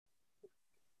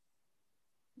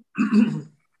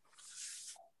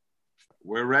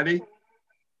We're ready?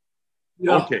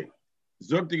 Yeah. Okay.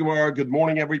 Zuk the Gemara, good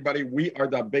morning, everybody. We are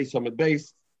the base on the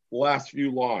base. Last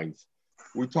few lines.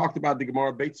 We talked about the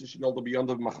Gemara, Beitz Shinol to be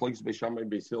under Machlekes Beishamai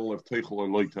Beisil of Teichel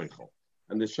and Loy Teichel.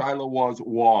 And the Shaila was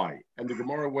why? And the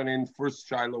Gemara went in, first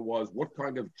Shaila was, what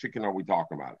kind of chicken are we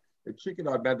talking about? A chicken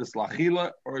Arbedes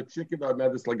Lachila or a chicken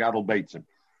Arbedes Lagadol Beitzim?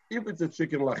 If it's a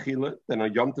chicken Lachila, then a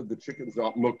Yomtiv, the chicken's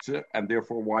not Muktzah, and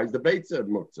therefore why is the Beitzah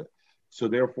Muktzah? So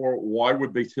therefore, why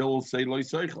would Beis Hillel say Loy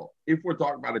Seichel? If we're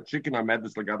talking about a chicken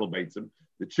Arbedes Lagadol Beitzim,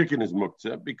 the chicken is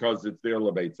Muktzah because it's their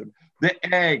Lebeitzim.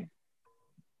 The egg,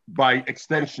 by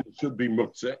extension, should be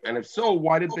Muktzah. And if so,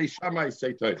 why did Beis Shammai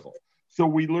say Teichel? So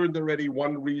we learned already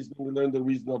one reason. We learned the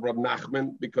reason of Rab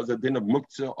Nachman because the din of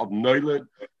Muktzah of Noiled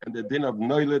and the din of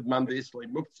Noiled man the Islay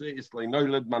Muktzah, Islay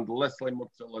Noiled man the Leslay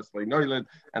Muktzah, Leslay Noiled,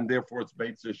 and therefore it's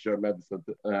Beitzah Shemed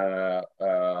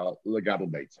Legadol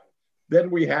Beitzah. Then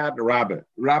we had Rabbi.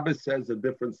 Rabbi says a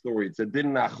different story. It's a din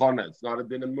in Achona. It's not a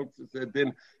din in Muktzah. It's a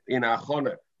din in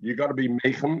Achona. You got to be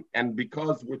Mechem, and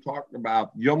because we're talking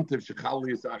about Yom Tov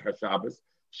Shechali Yisach Shabbos,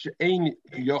 She'ein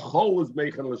Yochol is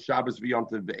Mechem l'Shabbos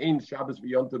v'Yontiv. Ve'ein Shabbos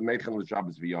v'Yontiv Mechem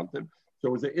l'Shabbos v'Yontiv. So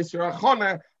it was an Isra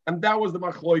Achona, and that was the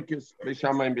Machloikis Beis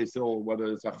Shammai and Beis Hillel, whether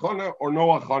it's Achona or no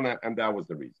Achona, and that was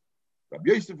the reason.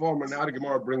 Rabbi Yosef Omer, now the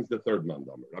Gemara brings the third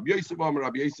mandam. Rabbi Yosef Omer,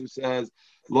 Rabbi Yosef says,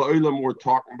 La'olam, we're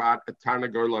talking about a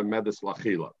Tarnagola and Medes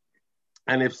Lachila.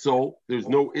 And if so, there's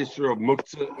no issue of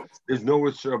Muktzah, there's no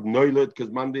issue of Noiled,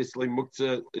 because Monday is like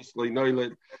Muktzah, it's like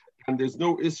Noiled, and there's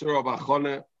no issue of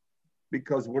Achona,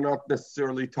 because we're not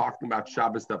necessarily talking about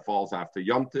Shabbos that falls after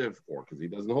Yom Tov, or because he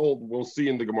doesn't hold. We'll see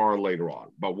in the Gemara later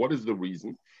on. But what is the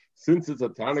reason? Since it's a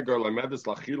Tanagar Lamedes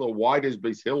Lachila, why does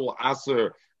Beis Hillel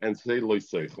Aser and say Lo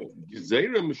Seichel?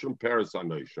 Gzeira Mishum Peres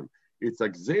Anoshim. It's a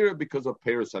Gzeira because of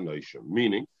Peres Anoshim,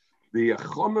 meaning the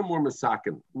Chomim were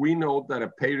Masakin. We know that a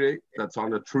pere that's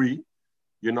on a tree,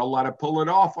 you're not allowed to pull it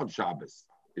off on Shabbos.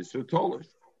 It's Tolish.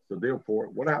 So therefore,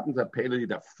 what happens to a pere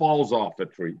that falls off a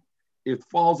tree? It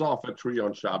falls off a tree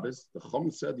on Shabbos. The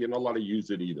Chum said you're not allowed to use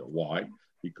it either. Why?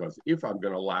 Because if I'm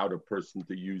going to allow the person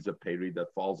to use a peri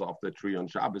that falls off the tree on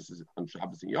Shabbos and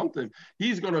Yom Tov,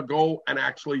 he's going to go and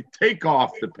actually take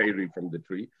off the peri from the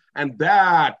tree, and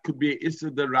that could be Issa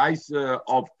the Raisa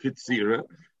of Kitzira,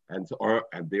 and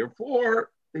therefore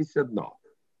they said no.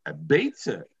 A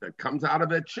beitza that comes out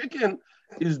of a chicken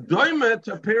is doimet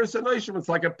to Peres Anoshim. It's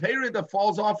like a peri that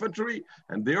falls off a tree.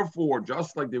 And therefore,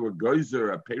 just like they were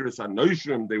geyser, a Peres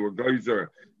Anoshim, they were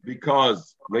geyser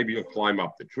because maybe you climb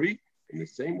up the tree. In the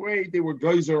same way, they were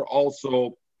geyser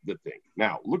also the thing.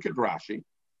 Now, look at Rashi.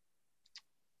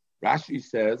 Rashi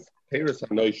says, Peres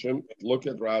Anoshim, look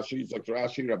at Rashi. It's like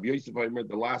Rashi, Rabbi Yosef Aimer,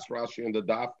 the last Rashi in the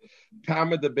daf.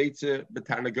 Kama de beitze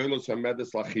betanagolos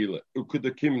hamedes lachila.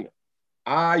 Ukudakimna.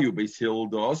 You Beis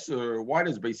Hillel Aser. Why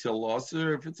does Beis Hillel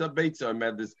Aser? If it's a Beitza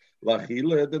Medes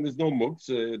Lachila, then there's no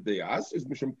Muktzah. The Aser is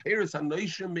Mishum Peres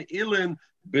Hanoishim Me'ilin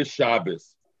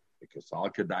B'Shabbos. Because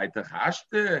Al Kedai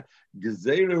Techashte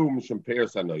Gezeru Mishum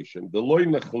Peres Hanoishim. The Loy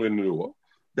Nechlinu.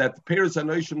 That Peres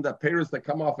Hanoishim, that Peres that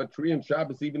come off a tree on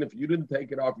Shabbos, even if you didn't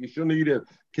take it off, you shouldn't eat it.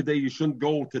 Kedai, you shouldn't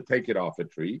go to take it off a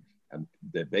tree. And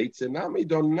the Beitza Nami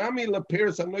Don Nami La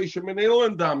Peres Hanoishim and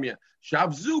Ilan Damya.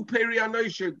 Shavzu Peri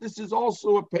Anoisher. This is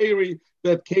also a peri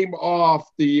that came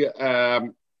off the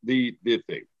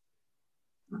thing.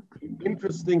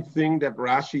 Interesting thing that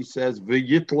Rashi says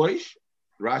v'yitlish.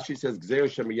 Rashi says Gzeir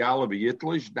Shemiyala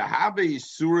v'yitlish. The have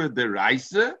Isura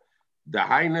deraisa. The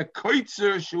Haina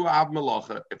Koitzer Shu'av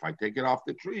Melacha. If I take it off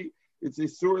the tree, it's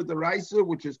Isura deraisa,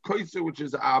 which is Koitzer, which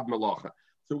is Av Melacha.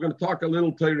 So we're going to talk a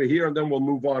little Torah here, and then we'll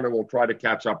move on and we'll try to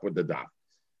catch up with the daf.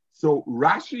 So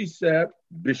Rashi said,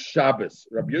 B'Shabbos.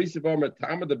 Rabbi Yosef Omer,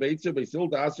 Tama de Beitze, Beis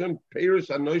Hillel Aser, Peres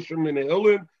Anoshim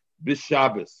Me'ilin,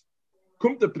 B'Shabbos.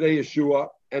 Come to Pnei Yeshua,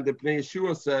 and the Pnei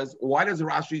Yeshua says, why does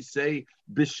Rashi say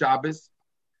B'Shabbos?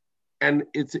 And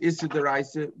it's Issa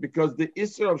deraisa, because the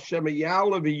Issa of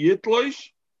Shemayala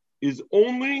v'Yitlosh is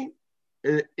only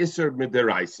Issa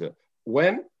mideraisa.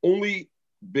 When? Only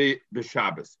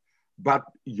B'Shabbos. But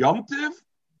Yom Tov,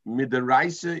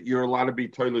 midaraisa, you're allowed to be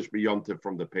toilish b'Yom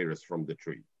from the Peres, from the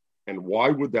tree. And why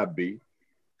would that be?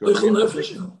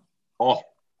 Oh,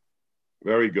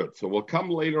 very good. So we'll come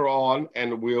later on,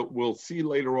 and we'll see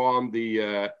later on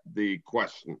the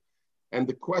question. And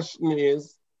the question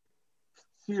is,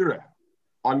 Sira,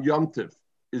 on Yom Tov,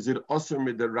 is it Osir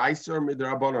midaraisa or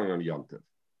midarabanan on Yom Tov?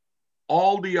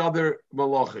 All the other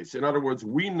malachis, in other words,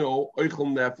 we know Eichel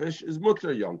Nefesh is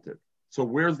mutar Yom Tov. So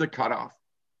where's the cutoff?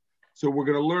 So we're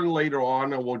going to learn later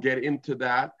on, and we'll get into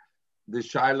that, the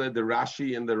Shaila, the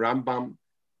Rashi, and the Rambam.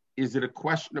 is it a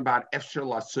question about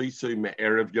Efshel Asoisoi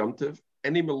Me'erev Yontiv?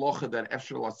 Any melacha that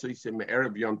Efshel Asoisoi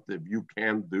Me'erev Yontiv you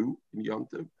can do in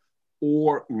Yontiv,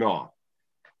 or not?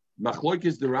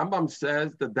 Machloikis, the Rambam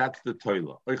says that that's the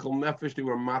Toila. Oichel Nefesh, they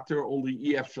were matter only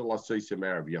Efshel Asoisoi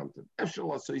Me'erev Yontiv.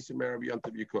 Efshel Asoisoi Me'erev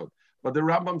Yontiv you could. But the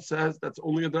Rambam says that's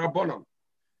only a Darabonon.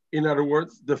 In other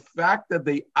words, the fact that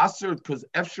they assert because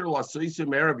Efshel Asoisoi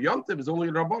Me'erev Yontiv is only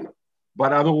a Darabonon.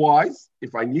 But otherwise,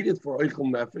 if I need it for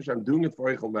Eichel Nefesh, I'm doing it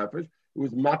for Eichel Nefesh. It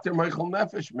was Mater Eichel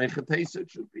Nefesh, Mechatesa it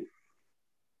should be.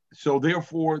 So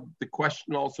therefore, the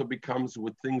question also becomes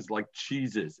with things like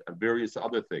cheeses and various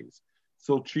other things.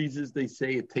 So cheeses, they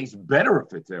say it tastes better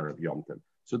if it's Erev Yom Tov.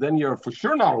 So then you're for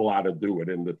sure not allowed to do it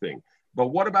in the thing. But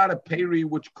what about a peri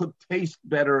which could taste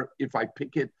better if I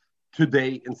pick it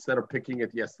today instead of picking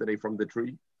it yesterday from the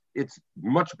tree? It's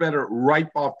much better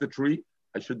ripe off the tree.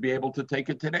 I should be able to take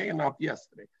it today and not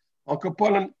yesterday. Al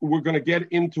Kapanan, we're going to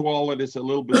get into all of this a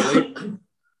little bit later.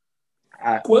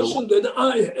 Question that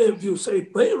I have, you say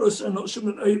Paris and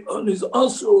Oshman is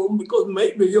also because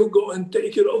maybe you'll go and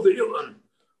take it over Iran.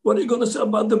 What are you going to say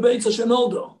about the Beitza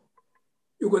Shenoldo?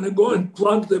 You're going to go and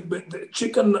plug the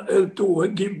chicken to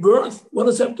give birth? What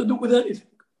does that have to do with anything?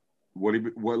 What?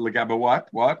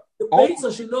 What? The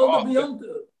Beitza Shenoldo beyond.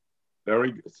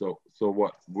 Very good. So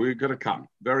what? We're going to come.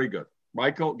 Very good.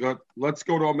 Michael, good. Let's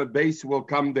go to Ahmed Base. We'll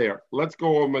come there. Let's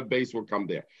go Ahmed Base. We'll come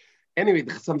there. Anyway,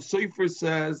 the Chassam Sofer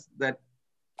says that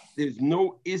there's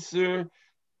no Isser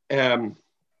to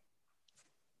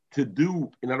do.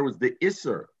 In other words, the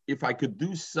Isser, if I could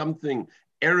do something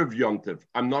Erev Yontiv,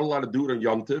 I'm not allowed to do it on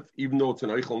Yontiv, even though it's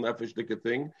an Eichel Nefesh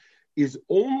thing, is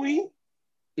only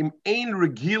in Ein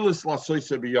Regilis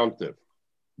Lasoisa B'Yontiv.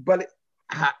 But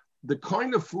the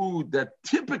kind of food that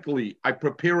typically I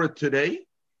prepare it today,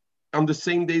 on the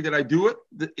same day that I do it,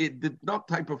 not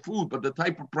type of food, but the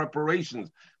type of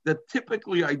preparations that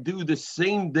typically I do the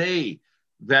same day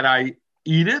that I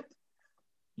eat it,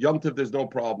 Yom Tov, there's no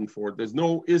problem for it. There's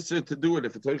no issa to do it.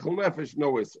 If it's Eichel Nefesh,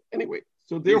 no issa. Anyway,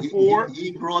 so therefore...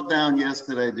 He brought down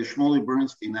yesterday the Shmuley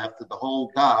Bernstein after the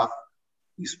whole daf.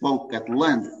 He spoke at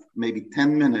length, maybe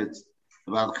 10 minutes,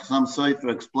 about Chassam Sofer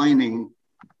explaining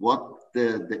what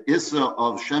the issa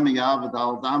of Shemi Yavad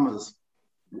al Damas.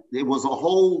 There was a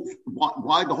whole,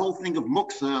 why the whole thing of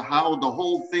Muksa, how the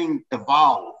whole thing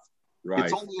evolved. Right.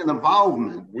 It's only an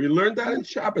involvement. We learned that in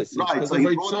Shabbos. Right. So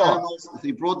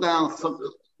he brought down something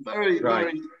very,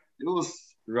 it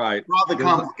was rather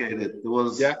complicated. It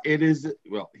was. Yeah, it is.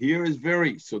 Well, here is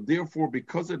very, so therefore,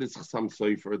 because it is Chassam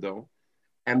Sofer though,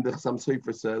 and the Chassam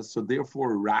Sofer says, so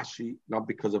therefore Rashi, not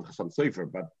because of Chassam Sofer,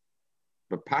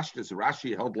 but Pashtus,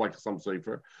 Rashi held like Chassam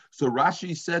Sofer. So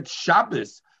Rashi said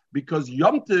Shabbos, because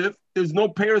Yom Tiv, there's no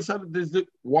Paris, there's the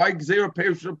why Gzera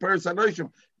Paris Anoshim.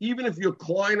 Even if you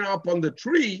climb up on the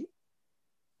tree,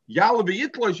 Yalavi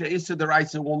Itloisha Issa the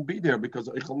Raisa won't be there because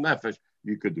Eichel Nefesh,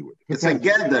 you could do it. It's a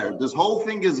Geder. This whole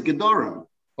thing is Gedorim.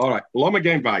 All right, Lama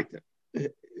Game Baita.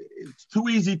 It's too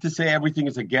easy to say everything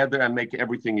is a Geder and make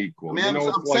everything equal. I mean,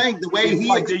 I'm saying the way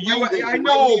he explained it. I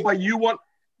know, but you want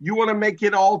to make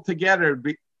it all together.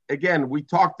 Again, we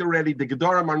talked already. The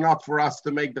Gedorim are not for us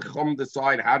to make the Chum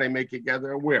decide how they make it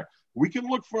together and where. We can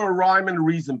look for a rhyme and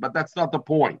reason, but that's not the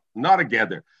point. Not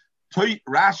together.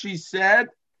 Rashi said,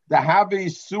 the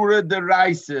Havi Surah de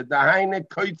Raise, the Heine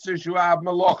Koitzer Shuab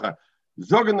Melocha.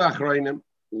 Zoganachreinim.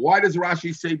 Why does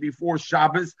Rashi say before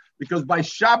Shabbos? Because by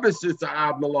Shabbos it's a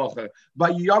Ab Melocha. By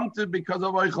Yom Tov because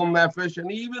of Eichel Nefesh.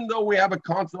 And even though we have a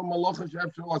concept of Melocha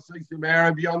Shefshel Asesim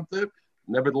Arab Yom Tov,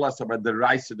 nevertheless, about the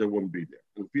Raisa, there wouldn't be there.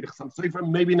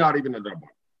 Maybe not even a Rabban.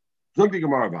 Zog the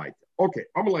Gemara Vayta. Okay,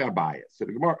 Amalei Abaya. So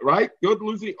the Gemara, right? Good,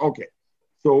 Lucy? Okay.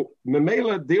 So,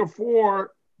 Memela,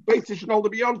 therefore, Beis Yishnol the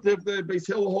B'Yontiv, the Beis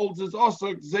Hill holds is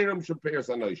also Zerem Shaperes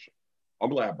Anoshim.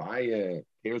 Amalei Abaya,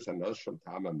 Peres Anoshim,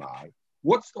 Tamamai.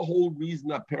 What's the whole reason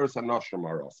that Peres Anoshim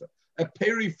are also? A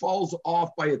peri falls off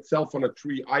by itself on a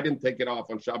tree. I didn't take it off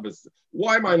on Shabbos.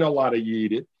 Why am I not allowed to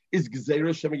eat it? Is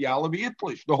Gzeira Shemayala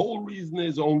V'Itlish. The whole reason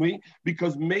is only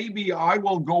because maybe I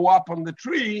will go up on the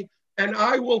tree and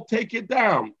I will take it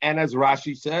down. And as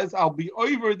Rashi says, I'll be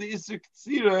over the Isser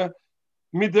Ktsira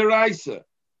Midaraisa.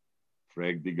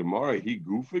 Frag the Gemara, he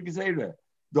goofa Gzeira.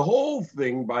 The whole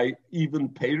thing by even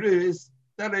Peris,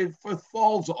 that if it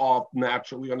falls off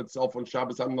naturally on itself on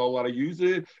Shabbos, I'm not allowed to use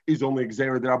it, is only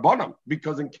Gzeira D'Rabbanan.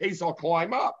 Because in case I'll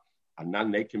climb up, I'm not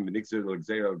naked,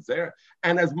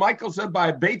 and as Michael said,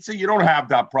 by Beitzah, you don't have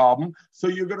that problem. So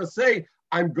you're going to say,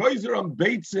 I'm Geyser on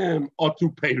Beitzim or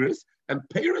to Paris, and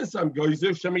Paris, I'm Geyser,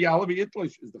 Shemi Yalavi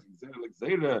Itlish is the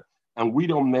Gzeira, and we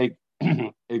don't make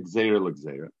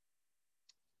Gzeira.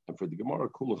 And for the Gemara,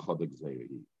 Kula Chad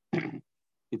Gzeira.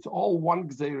 It's all one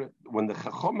gzeira. When the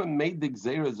Chachomim made the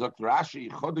gzeira, Zok Rashi,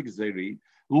 Chod gzeiri,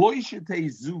 lo yishetei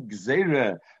zu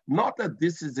gzeira, not that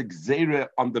this is a gzeira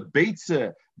on the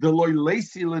beitza, the loy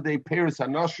leisi l'dei peres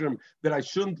hanoshim, that I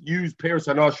shouldn't use peres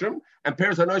hanoshim, and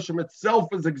peres hanoshim itself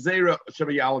is a gzeira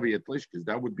shemiyalavi etlish, because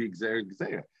that would be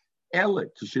gzeira. Ele,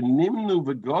 kishenimnu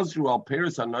v'gozru al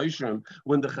peres hanoshim,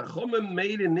 when the Chachomim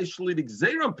made initially the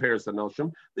gzeira on peres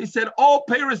hanoshim, they said all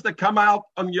peres that come out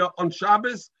on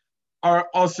Shabbos are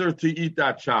usher to eat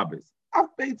that Shabbos.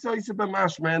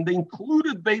 Man, they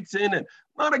included beitza in it,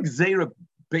 not a gzeira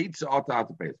beitza ata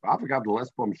beitza. I forgot the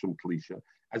lesbom shum klisha.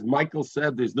 As Michael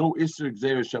said, there's no isser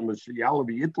gzeira shem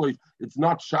yalavi itlosh. It's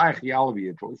not shaykh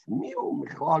yalavi itlosh. Mil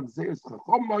mechlag gzeira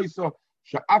chachom moisa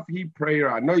sha'af hi prayer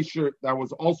anoisher. That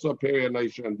was also a prayer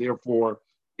anoisher, and therefore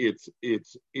it's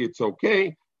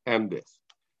okay. And this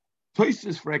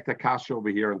Tosis frekt Akasha over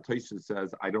here, and Tosis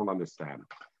says, I don't understand.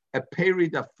 A peri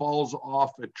that falls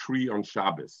off a tree on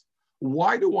Shabbos.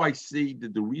 Why do I say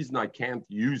that the reason I can't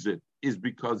use it is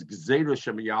because Gzeira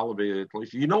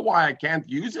Shemiyalav? You know why I can't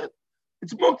use it?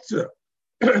 It's Muktzah.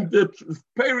 The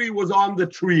peri was on the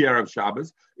tree Erev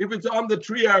Shabbos. If it's on the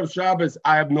tree Erev Shabbos,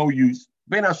 I have no use.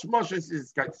 Ben Hashmoshes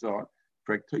is Katzor.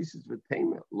 Frektosis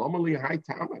v'tema. Lomali high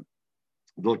taman.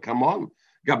 They'll come on.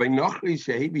 Gabay Nochri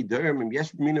Shehevi Durham and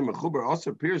Yesh Mina Mechuber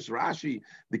also Piers Rashi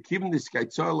the Kivin this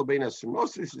Kaitzor Lebein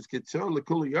Hashmoshes is Katzor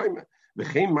lekul yoyma.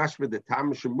 V'chein mashve the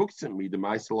tam shemuktzim mi the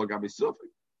ma'aseh gabi sufik.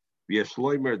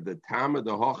 V'yeshloimer the tam the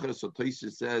hocher. So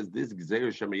Tosha says this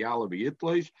Gzeira Shemiyalav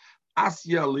v'yitlosh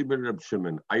Asya liber Reb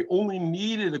Shimon. I only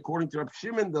needed, according to Reb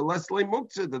Shimon, the Leslie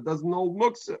Muktzah that doesn't know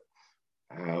Muktzah.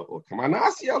 Come on,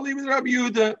 Asya liber Reb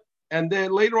Yehuda, and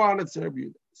then later on it's Reb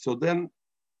Yehuda. So then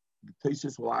the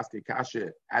Tosha will ask a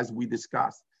kasha, as we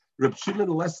discussed. Reb Shimon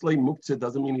Leslie Muktzah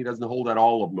doesn't mean he doesn't hold at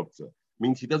all of Muktzah. It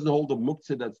means he doesn't hold the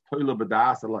Muktzah that's Toila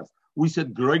B'das unless. We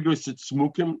said Gregor should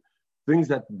smukim, things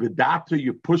that B'data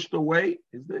you pushed away,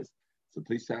 is this. So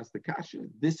please ask the kasha.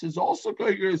 This is also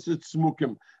Gregor should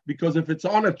smukim, because if it's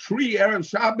on a tree, Erev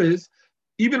Shabbos,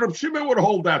 even Reb Shimon would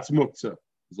hold that smuktzah.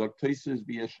 Zok Tosha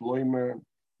v'yeshloimer,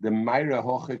 the Meira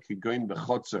Hoche Kigoin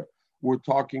B'chotzer. We're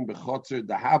talking B'chotzer,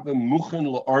 the Havim Muchen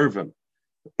L'Arvim.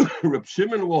 Reb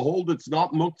Shimon will hold it's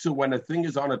not muktzah when a thing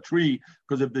is on a tree,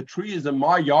 because if the tree is in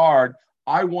my yard,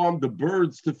 I want the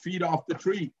birds to feed off the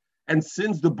tree. And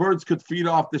since the birds could feed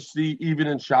off the tree even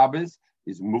in Shabbos,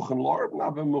 is muchem la'arb,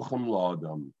 not muchem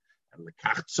la'adam. And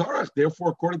lekach tzarach,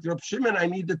 therefore, according to Reb Shimon, I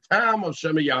need the tam of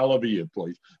Shemiyalav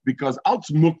v'yitlosh, because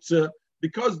alts muktzah,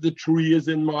 because the tree is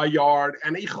in my yard,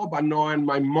 and and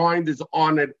my mind is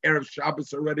on it, Erev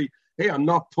Shabbos already. Hey, I'm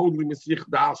not totally mesich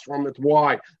das from it.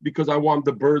 Why? Because I want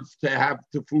the birds to have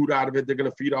the food out of it. They're going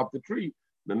to feed off the tree.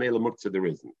 The Mela Muktzah there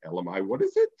isn't. Elamai, what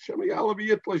is it? Shemiyalav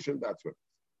v'yitlosh, and that's what.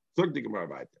 Zog the Gemara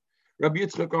weiter. Rabbi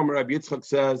Yitzchak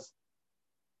says,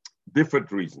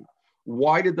 different reason.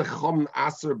 Why did the Chum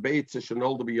Aser Beitz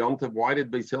Shenol to be Yontav? Why did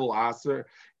Beis Hillel Aser?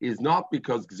 Is not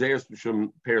because Gzeres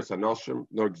Mishum Peres Hanoshim,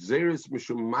 nor Gzeres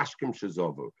Mishum Mashkim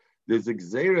Shezovu. There's a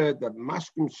Gzera that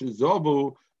Mashkim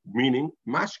Shezovu, meaning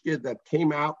Mashke that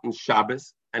came out in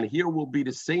Shabbos, and here will be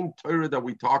the same Torah that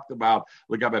we talked about,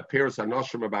 like about Peres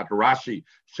Hanoshim, about Rashi,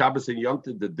 Shabbos and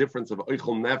Yontav, the difference of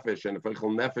Eichel Nefesh, and if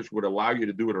Eichel Nefesh would allow you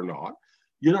to do it or not.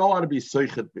 You don't want to be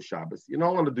Seichet b'Shabbos. You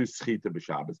don't want to do Schita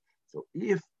b'Shabbos. So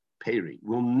if Peri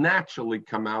will naturally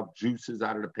come out juices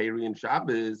out of the Peri in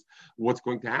Shabbos, what's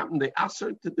going to happen? They ask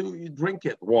her to do you drink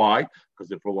it. Why?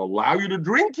 Because if it will allow you to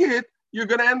drink it, you're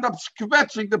going to end up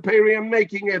skvetching the Peri and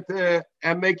making it the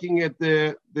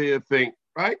thing,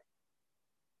 right?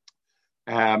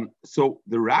 So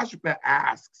the Rashba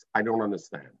asks, I don't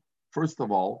understand. First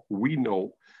of all, we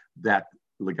know that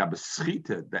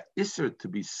the isser to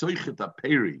be soichet a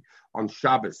peri on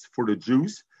Shabbos for the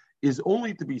Jews is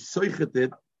only to be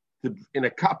soicheted in a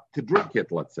cup to drink it,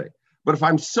 let's say. But if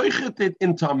I'm soicheted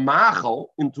into a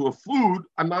machal, into a food,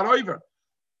 I'm not over.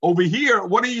 Over here,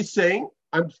 what are you saying?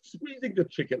 I'm squeezing the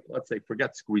chicken. Let's say,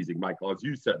 forget squeezing, Michael, as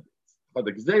you said. The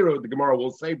Gzeira, the Gemara will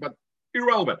say, but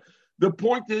irrelevant. The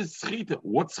point is schita.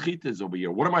 What schita is over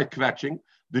here? What am I kvetching?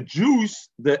 The juice,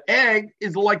 the egg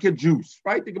is like a juice,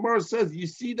 right? The Gemara says you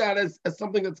see that as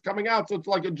something that's coming out, so it's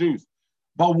like a juice.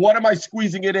 But what am I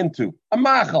squeezing it into? A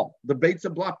machal. The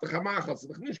beitza blaf the chamachal. So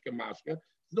the chnishka mashka,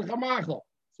 the chamachal.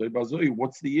 So Bazoi,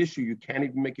 what's the issue? You can't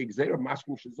even make a gzeira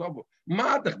mashkin shezovu.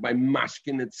 Madach by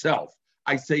mashkin itself.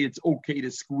 I say it's okay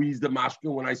to squeeze the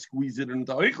mashkin when I squeeze it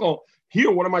into eichel. Here,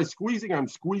 what am I squeezing? I'm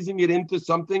squeezing it into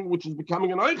something which is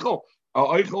becoming an eichel.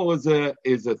 Eichel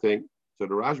is a thing. So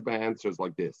the Rashba answers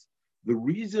like this. The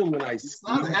reason when it's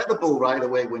not edible right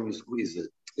away when you squeeze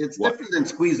it. It's different than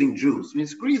squeezing juice. I mean,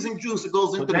 squeezing juice, it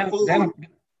goes into the food.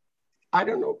 I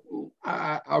don't know.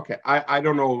 Okay, I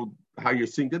don't know how you're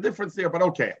seeing the difference there, but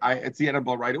okay, it's the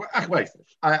edible right away.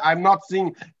 I'm not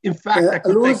seeing. In fact, I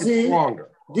could make it stronger.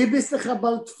 Die bist dich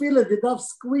about viele, die darf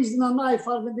squeezen an knife,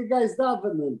 wenn die Geist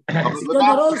davenen. Sie but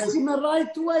can rauskommen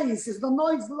right away, es ist the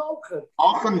noise local.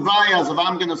 Often via as if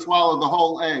I'm going to swallow the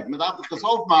whole egg. Mit darf das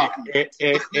aufmachen.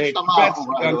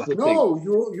 No,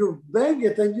 you bang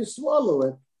it and you swallow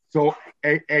it. So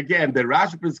again, the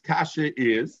Rajba's kasha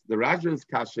is,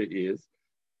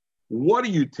 what are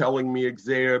you telling me,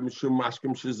 Xer, Mishum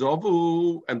Mashkim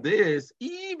Shazovu? And this,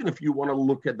 even if you want to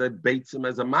look at the Beitzim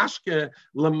as a mashke,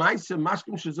 Lamaisa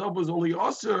Mashkim Shazovu is only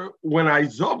also when I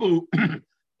zovu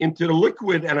into the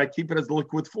liquid and I keep it as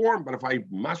liquid form. But if I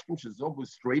Mashkim Shazovu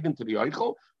straight into the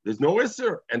Eichel, there's no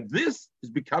Isser. And this is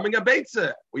becoming a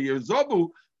Beitza. Where you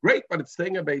zovu, great, but it's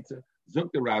staying a Beitza.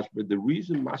 Zuk the Rashba, the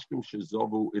reason Mashkim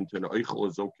Shazovu into an Eichel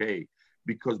is okay,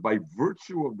 because by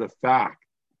virtue of the fact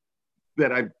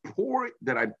that I'm pouring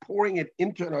it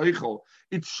into an oichel,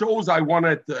 it shows I want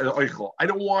it oichel. I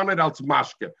don't want it als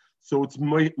mashke. So it's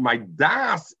my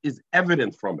das is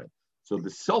evident from it. So the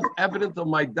self-evident of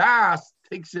my das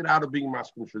takes it out of being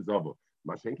mashke shazovu.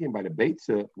 Mashenkin by the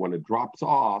beitza, when it drops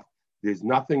off, there's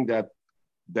nothing that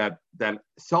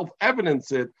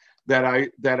self-evidence it that I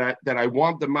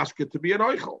want the mashke to be an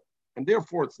oichel, and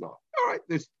therefore it's not. All right,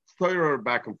 there's Torah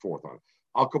back and forth on it.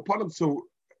 Al kapanim. So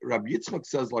Rabbi Yitzchak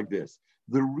says like this: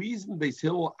 the reason Beis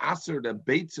Hillel aser that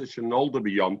beitza shenolda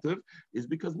b'yomtiv is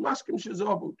because mashkim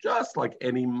shezavu, just like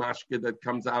any mashke that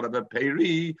comes out of a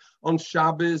peri on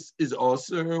Shabbos is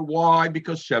aser. Why?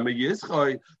 Because Shema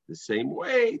Yischai. The same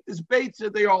way, this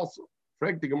beitza they also.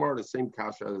 Frank the Gemara, the same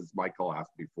kasha as Michael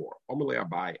asked before. Omelei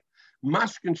Abaye.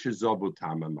 Mashkin shezavu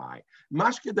tamamai.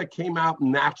 Mashke that came out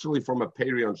naturally from a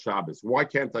peri on Shabbos. Why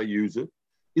can't I use it?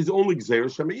 Is only Gzeir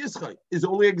Shema Yischai. Is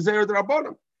only a Gzeir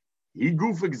D'Rabbanan. He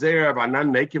goof Gzeir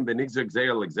Vanan making Benigzer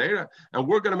Gzeir L'Gzeir, and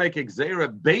we're going to make Gzeir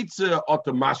Beitza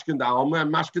oto Mashkin D'Alma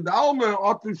and Mashkin D'Alma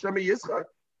oto Shema Yischai.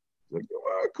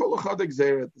 Kol echad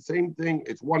Gzeir, the same thing.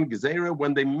 It's one Gzeir.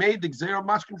 When they made the Gzeir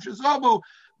Mashkin Shezavu,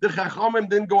 the Chachamim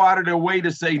didn't go out of their way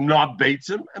to say not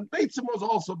Beitzim, and Beitzim was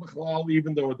also Bechlal,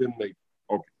 even though it didn't make.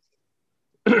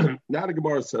 Okay. Now the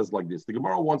Gemara says like this. The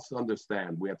Gemara wants to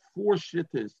understand. We have 4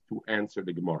 shittas to answer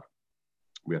the Gemara.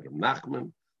 We had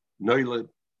Nachman, Noiled,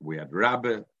 we had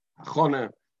Rabbi,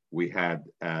 Achona, we had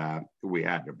Rabbi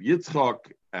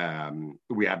Yitzchak,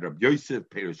 we had Rabbi Yosef,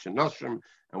 Perish Shenoshim,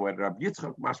 and we had Rabbi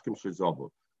Yitzchak, Mashkim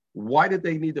Shezavu. Why did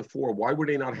they need the 4? Why were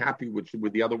they not happy with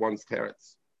the other one's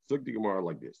teretz? So the Gemara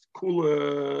like this.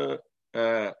 Kula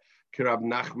Rab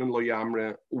Nachman lo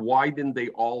Yamre. Why didn't they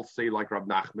all say like Rab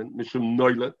Nachman? Mishum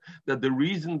Noilet. That the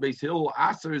reason Beis Hillel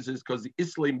answers is because the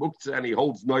Islam Muktzah and he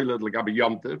holds Noilet like Abi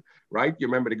Yom Tov, right? You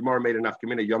remember the Gemara made an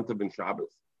Afkamina Yom Tov and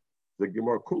Shabbos. The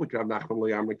Gemara Kulik Rab Nachman lo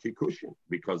Yamre Kikushin,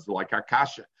 because like our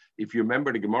Kasha. If you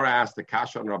remember, the Gemara asked the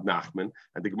Kasha on Rab Nachman,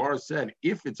 and the Gemara said,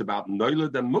 if it's about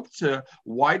Noilet and Muktzah,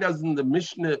 why doesn't the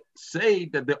Mishnah say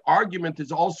that the argument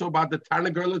is also about the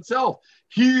Tana girl itself?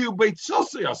 He who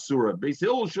Beitzosei Asura. Beis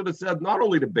Hillel should have said not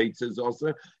only the Beitz is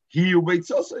also, he who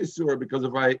Beitzosei Asura, because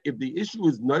if the issue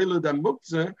is Noilet and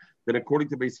Muktzah, then according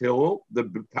to Beis Hillel, the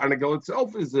Tana girl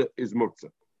itself is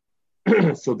Muktzah.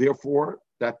 So therefore,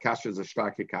 that Kasha is a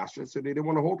starke Kasha, so they didn't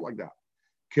want to hold like that.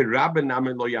 Kirabbe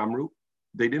Namen lo Yamru.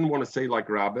 They didn't want to say like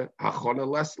Rabbi, Hachona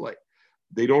Leslie.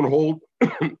 They don't hold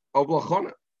of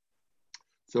Lachona.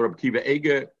 So Rabbi Kiva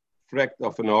Eger frekt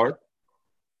of an art,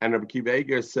 and Rabbi Kiva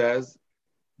Eger says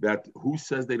that who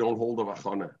says they don't hold of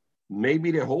Achona?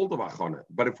 Maybe they hold of Achona.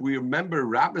 But if we remember,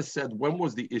 Rabbi said, when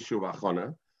was the issue of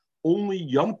Achona? Only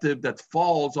Yom Tov that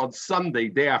falls on Sunday,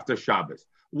 day after Shabbos.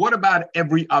 What about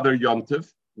every other Yom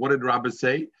Tov? What did Rabbi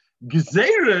say?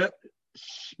 Gezeire,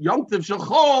 Yom Tov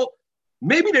Shachol.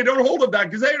 Maybe they don't hold of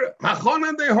that Gezerah.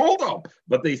 Hachonan they hold of.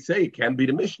 But they say it can be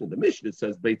the Mishnah. The Mishnah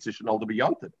says Beit Shishon to be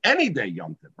Yom Tov. Any day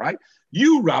Yom Tov, right?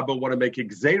 You, Rabbi, want to make a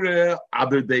Gezerah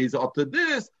other days after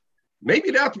this. Maybe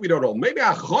that we don't hold. Maybe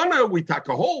Achona we take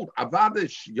a hold.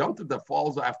 Avadish Yom Tov that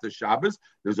falls after Shabbos,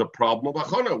 there's a problem of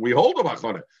Achona. We hold of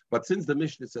Achona. But since the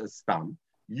Mishnah says Stam,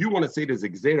 you want to say there's a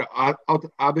Gezerah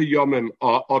other Yomim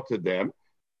to them.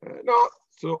 No,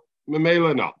 so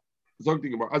Memela no.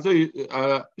 Everybody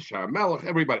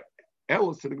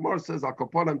else, the Gemara says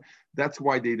that's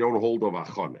why they don't hold of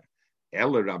Achona.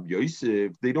 Eller Rab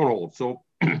Yosef, they don't hold. So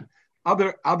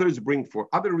others bring for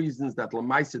other reasons that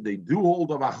Lamaisa they do hold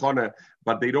of Achona,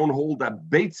 but they don't hold that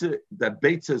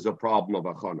Beitza is a problem of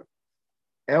Achona.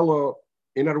 Eller,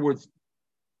 in other words,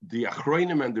 the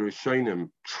Achronim and the Rishonim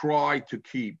try to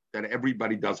keep that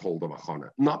everybody does hold of Achana.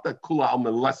 Not that Kula Alma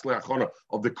Leslie Achana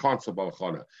of the concept of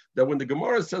Achana. That when the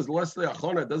Gemara says Leslie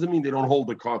Achana, it doesn't mean they don't hold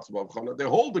the concept of Achana. They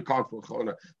hold the concept of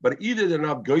Achana, but either they're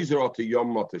not Geyser to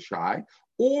Yom Matashai,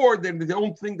 or they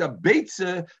don't think that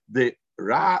Beitze, the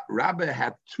Rabbi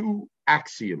had two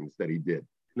axioms that he did.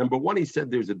 Number one, he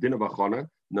said there's a din of Achana.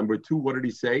 Number two, what did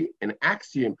he say? An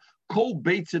axiom, Kol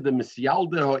Beitze the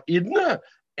Misyalde Ha'idna,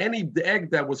 any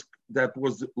egg that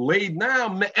was laid now,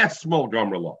 me'esmol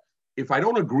gamrala. If I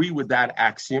don't agree with that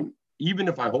axiom, even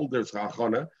if I hold there's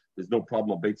Achana, there's no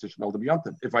problem of Beitze Shnal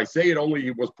Debiyantim. If I say it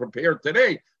only was prepared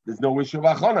today, there's no issue of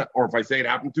Achana. Or if I say it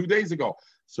happened 2 days ago.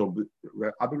 So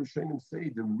other Rishonim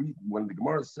say when the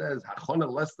Gemara says Achana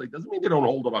Leslie, doesn't mean they don't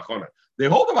hold of Achana. They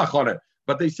hold of Achana,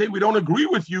 but they say we don't agree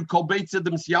with you. Kol Beitze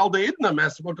dem Sialde Idna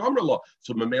Mesma Gamrala.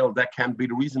 So Mamel, that can't be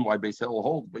the reason why Beis Hillel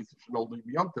holds Beitze Shnal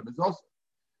Debiyantim is also.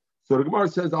 So the Gemara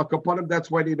says Al Kapanim,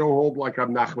 that's why they don't hold like Rab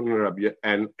Nachman and Rabbi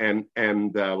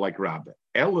and like Rabbi.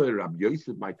 Ella Rab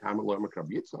Yosef, my time alone Rab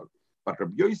Yitzchak. But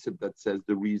Rab Yosef that says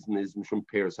the reason is Mishum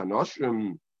Peres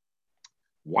Hanoshrim.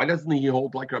 Why doesn't he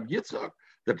hold like Rab Yitzchak?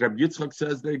 That Rab Yitzchak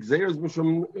says the Exer is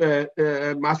Mishum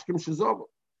Mashkim Shazov.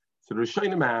 So the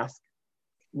Rishonim ask,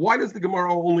 why does the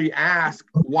Gemara only ask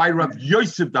why Rab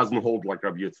Yosef doesn't hold like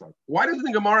Rab Yitzchak? Why doesn't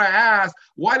the Gemara ask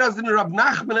why doesn't Rab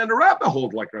Nachman and the Rabbi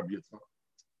hold like Rab Yitzchak?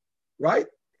 Right?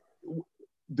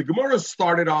 The Gemara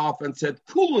started off and said,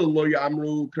 Kula lo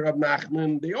yamru Rab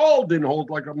Nachman. They all didn't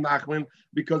hold like Rab Nachman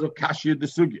because of Kashya the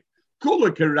Sugya.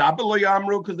 Kula Rabbi lo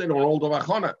yamru because they don't hold of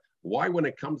Achana. Why, when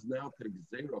it comes now to the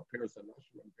Gezerah of Peres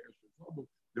Hanashim and Peres Hanashim,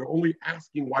 they're only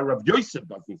asking why Rav Yosef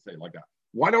doesn't say like that?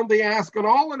 Why don't they ask on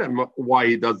all of them why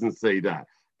he doesn't say that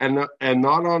and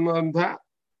not on that,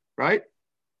 right?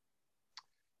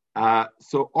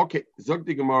 So okay, Zog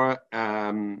the Gemara.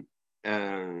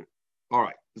 All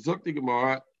right, Zog the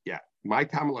Gemara. Yeah, my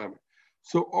Tamlam.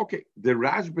 So okay, the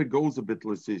Rashba goes a bit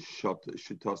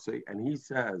shitose, and he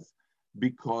says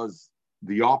because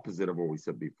the opposite of what we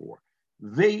said before.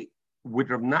 They,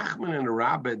 with Rav Nachman and the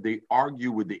Rabbi, they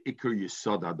argue with the Iker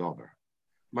Yesod Hadover.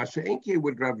 Masha'enke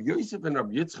with Rav Yosef and Rav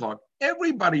Yitzchak,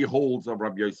 everybody holds of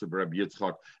Rav Yosef and Rav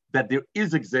Yitzchak that there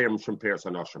is exam from Peres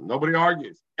Hanashim. Nobody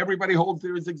argues. Everybody holds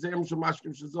there is exam from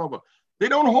Mashkim Shazova. They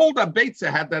don't hold that Beitze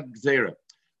had that Gzera.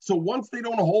 So once they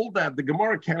don't hold that, the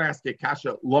Gemara can't ask a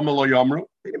kasha, Lama lo yamru.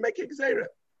 They didn't make a Gzera.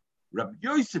 Rabbi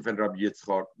Yosef and Rabbi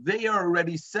Yitzchak, they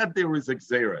already said there is a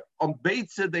Gzera. On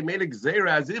Beitze, they made a Gzera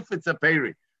as if it's a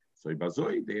peri. So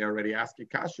Ibazoi, they already ask a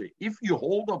kasha. If you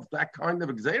hold of that kind of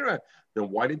Gzera, then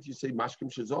why didn't you say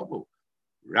Mashkim Shazovu?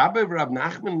 Rabbi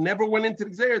Nachman never went into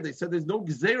the Gzera. They said there's no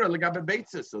Gzera legabe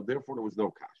Beitze, so therefore there was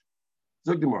no kasha.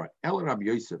 So Gemara, El Rabbi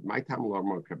Yosef, my time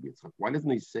Rabbi Yitzchak. Why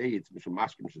doesn't he say it's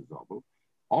Mashkim Shazovu?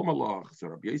 Omalach, so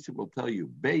Rabbi Yosef will tell you,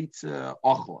 Beitze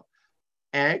Ochla.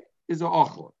 Egg is a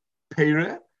Ochla.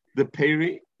 Pere, the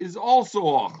peri is also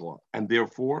achla, and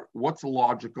therefore, what's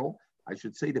logical? I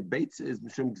should say the beitza is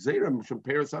mishum gzeira, mishum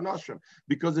peres hanashim,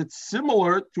 because it's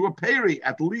similar to a peri.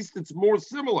 At least it's more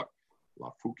similar.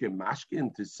 Lafuke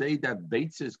mashkin, to say that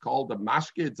beitza is called a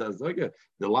mashkin, it's like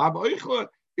the lab oichla.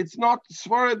 It's not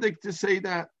svaradik to say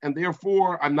that, and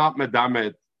therefore I'm not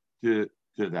medamet to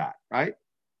that, right?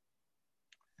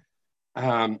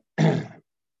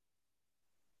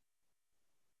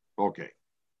 Okay.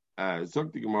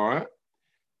 Zog the Gemara,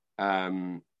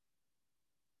 Rabbi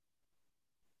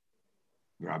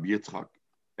Yitzchak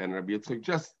and Rabbi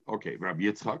Yitzchak Rabbi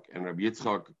Yitzchak and Rabbi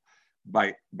Yitzchak.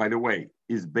 By the way,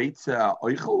 is Beitza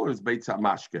Oichel or is Beitza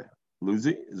Mashke?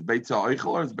 Luzi, is Beitza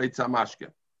Oichel or is Beitza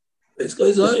Mashke? It's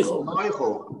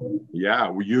Oichel. Yeah,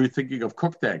 well, you're thinking of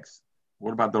cooked eggs.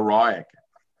 What about the raw egg?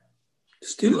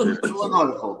 Still an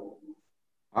Oichel.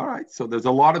 All right, so there's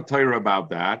a lot of Torah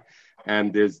about that.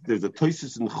 And there's a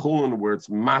Tosis in Chulun where it's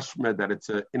mashme, that it's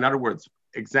in other words,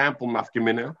 example,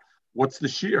 nafkamina, what's the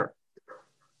shear?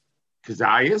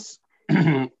 Kazayas,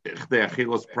 the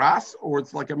achilos pras, or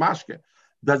it's like a mashke?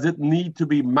 Does it need to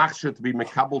be machsher to be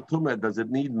mekabel tumah? Does it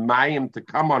need mayim to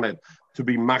come on it to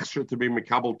be machsher to be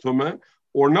mekabel tumah,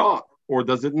 or not? Or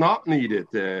does it not need it?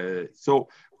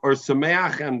 Or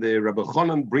Sameach and the Rebbe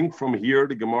Chonan bring from here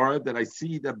the Gemara that I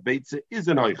see that Beitze is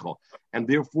an Eichel, and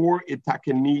therefore it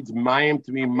needs Mayim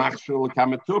to be Machshel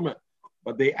Kametumah.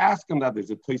 But they ask him that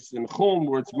there's a twist in Chol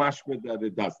where it's Mashmed that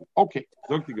it doesn't. Okay,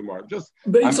 look the Gemara. Just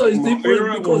Beitze is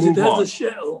different because it has a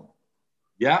shell.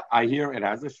 Yeah, I hear it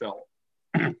has a shell.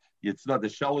 It's not, the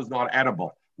shell is not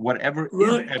edible. Whatever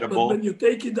right, is edible. But when you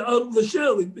take it out of the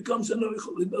shell, it becomes an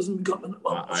oichel. It doesn't become an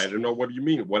I don't know what you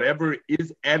mean. Whatever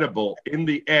is edible in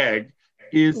the egg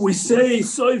is. We say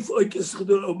soif.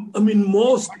 I mean,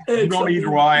 most eggs. You don't eat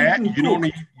raw eggs.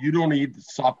 You don't eat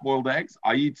soft-boiled eggs.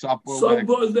 I eat soft-boiled eggs.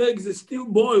 Soft-boiled eggs is still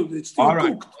boiled. It's still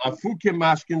cooked. Lafuke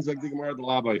mashkin zag the Gemara the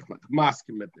labayich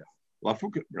maskin mit this.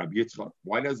 Lafuke Rabbi Yitzchak.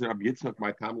 Why does Rabbi Yitzchak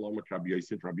my time along with Rabbi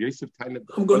Yosef? Rabbi Yosef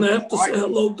I'm gonna have to say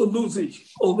hello to Lucy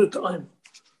all the time.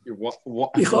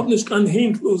 Ich hab nicht kein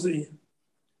Hint, Lucy.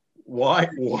 Why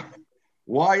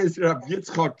is Rabbi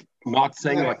Yitzchak not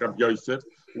saying like Rabbi Yosef?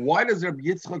 Why does Rabbi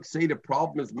Yitzchak say the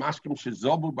problem is mashkim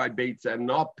shezabu by beitza and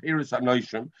not peris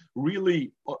anoshim?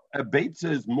 Really, a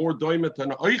beitza is more doimet than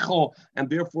oichel, and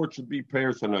therefore it should be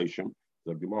peris anoshim.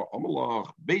 The Gemara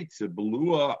Amalach beitza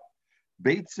belua.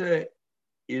 Beitza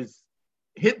is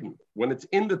hidden when it's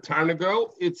in the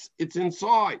tarnagel. It's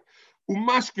inside.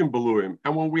 Umashkim beluim,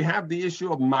 and when we have the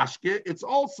issue of mashke, it's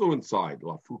also inside.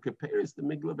 Lafuka peris the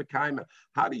migla b'kaima.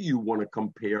 How do you want to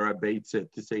compare a beitza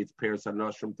to say it's peris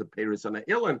anoshim to peris and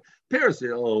ilan? Peris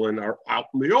and ilan are out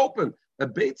in the open. A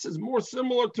beitza is more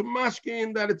similar to mashke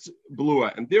in that it's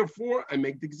blua, and therefore I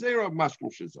make the gzera of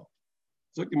mashkim shizah.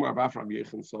 So Rabbi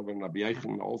Yechon Sovereign Rabbi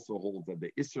Yechon also holds that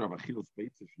the isra of achilas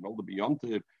beitza should all be beyond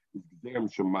is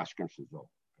gzera shum mashkim shizah.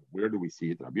 Where do we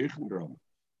see it? Rabbi Yechon Drama.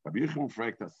 Rabbi Yechon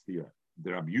fragt us here.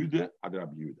 The Rabbi Yehuda, the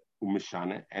Rabbi Yehuda,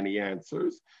 Umeshana, and he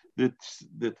answers the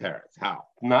teretz. How?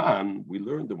 Nan, we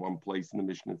learned in one place in the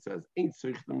Mishnah it says, "Ain't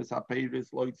seichtem is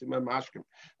hapeiris loitzim mashkim."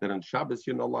 That on Shabbos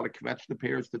you're not allowed to kvetch the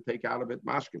pears to take out of it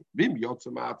mashkim. Vim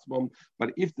yotzim atzmom.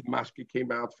 But if the mashke came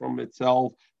out from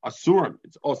itself, asurim,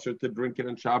 it's also to drink it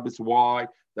on Shabbos. Why?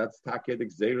 That's taked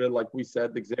gzera, like we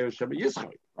said, the gzera shema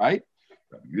yisrael, right?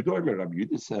 Rabbi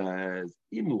Yehuda says,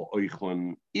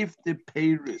 if the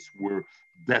peiros were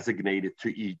designated to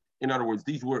eat, in other words,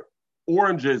 these were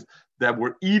oranges that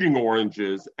were eating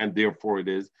oranges, and therefore it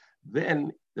is,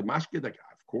 then the mashke that,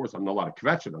 of course, I'm not allowed to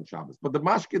kvetch it on Shabbos, but the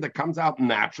mashke that comes out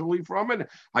naturally from it,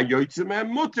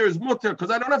 mutter is mutter,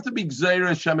 because I don't have to be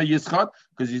gzeira shema yischad,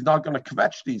 because he's not going to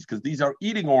kvetch these, because these are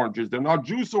eating oranges, they're not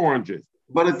juice oranges.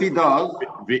 But if he does,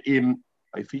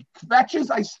 if he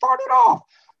kvetches, I started off.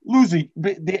 Lucy,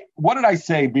 what did I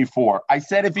say before? I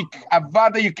said if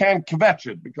avada you can't kvetch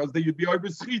it because then you'd be over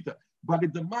schita. But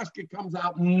if the mashke comes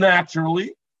out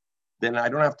naturally, then I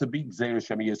don't have to be gzeir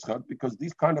shemi yischad because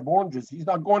these kind of oranges he's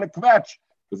not going to kvetch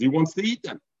because he wants to eat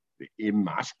them.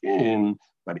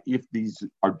 But if these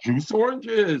are juice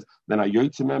oranges, then I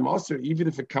yotzimem also. Even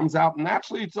if it comes out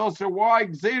naturally, it's also why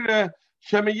gzeir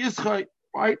shemi yischad,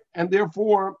 right? And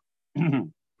therefore.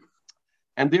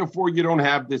 And therefore, you don't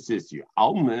have this issue.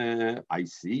 Alme, I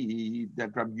see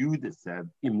that Rabbi Yehuda said,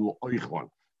 "Im lo oichon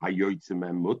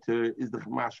hayotzem mutter is the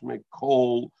chmashme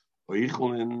kol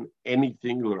oicholin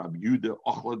anything Rabbi Yehuda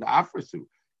ochla da'afresu."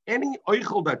 Any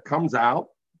oichol that comes out,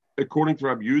 according to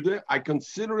Rabbi Yehuda, I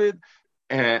consider it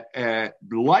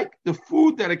like the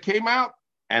food that it came out,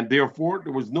 and therefore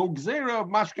there was no gzera of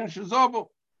mashkin shezobo.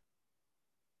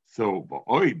 So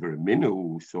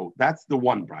that's the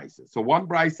one brisa. So one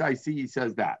brisa I see he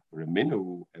says that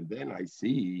reminu, and then I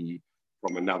see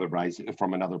from another brisa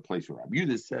from another place where Rabbi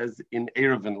Yehuda says in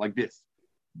Erevin like this,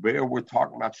 where we're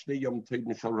talking about Shnei Yom Tov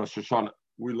Mishal Rosh Hashanah.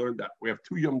 We learned that we have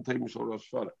 2 Yom Tov Mishal Rosh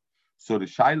Hashanah. So the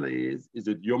shaila is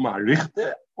it Yom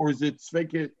HaRichte or is it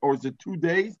Sveike, or is it 2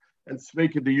 days and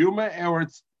Sveike de Yuma, or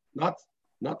it's not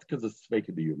because it's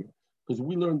Sveike de Yuma. Because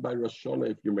we learned by Rosh Hashanah,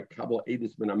 if you're Mekabel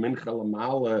Eidus Ben Amincha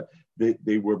Lamal,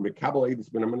 they were Mekabel Eidus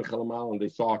Ben Amincha Lamal, and they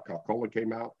saw a Coca-Cola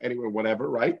came out. Anyway, whatever,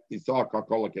 right? They saw a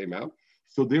Coca-Cola came out.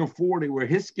 So therefore, they were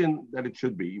hiskin that it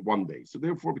should be 1 day. So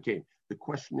therefore, became the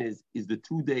question is the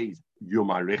 2 days Yom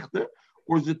HaRichte,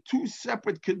 or is it 2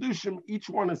 separate Kedushim? Each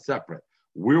one is separate.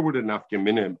 Where would the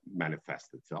Nafkamina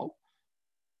manifest itself?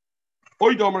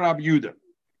 Oidom Rabbi Yehuda.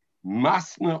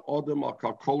 Masna Odom al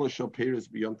Kalkola Shal Peres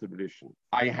beyond the tradition.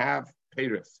 I have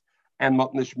Peres and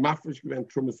Matnish Mafresh Gven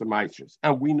Trumas and Maises.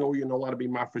 And we know you're not allowed to be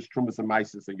Mafresh Trumas and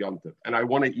Maises and Yontiv. And I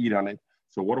want to eat on it.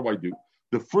 So what do?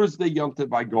 The first day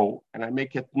Yontiv I go and I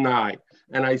make it 9.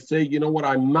 And I say, you know what,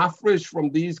 I'm Mafresh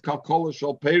from these Kalkola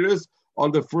Shal Peres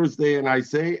on the first day, and I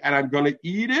say, and I'm going to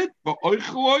eat it, but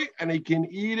Oichloi, and I can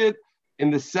eat it in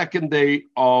the second day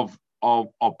of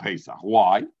Pesach.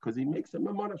 Why? Because he makes a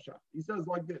memonasha. He says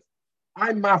like this.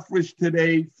 I'm mafresh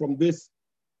today from this,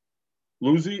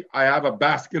 Lucy. I have a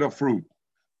basket of fruit.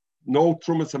 No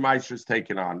trumas and maishers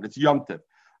taken on. It's yontiv.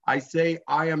 I say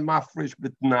I am mafresh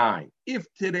b'tnai. If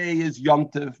today is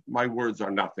yontiv, my words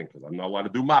are nothing because I'm not allowed to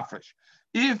do mafresh.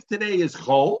 If today is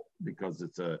chol, because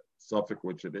it's a suffix,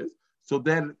 which it is, so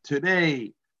then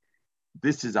today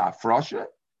this is afrosha,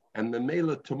 and the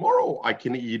mela tomorrow I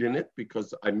can eat in it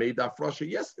because I made afrosha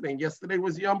yesterday, and yesterday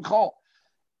was yom chol.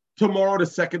 Tomorrow, the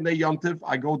second day Yom Tov,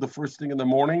 I go the first thing in the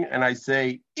morning and I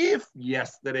say, if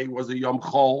yesterday was a Yom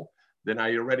Chol, then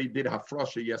I already did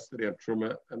Hafrosha yesterday at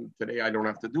Truma, and today I don't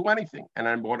have to do anything. And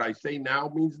then what I say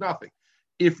now means nothing.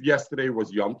 If yesterday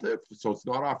was Yom Tov, so it's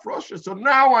not Hafrosha, so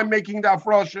now I'm making the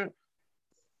Hafrosha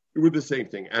with the same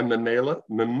thing. And the Mela,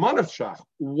 Memanashach,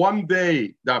 one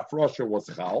day the Hafrosha was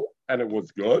Chal, and it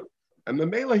was good. And the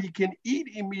Mela, he can eat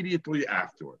immediately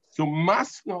afterwards. So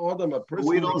Masna Adam, a person...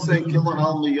 We don't say Kilon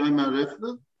Al Yom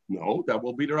HaRifna? No, that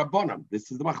will be the Rabbanim.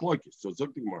 This is the Machlokes. So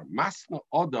Zogdigmar, Masna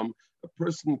Adam, a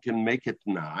person can make it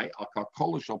nigh,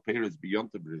 Al-Kakolish Al-Peres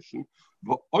beyond the Brishan,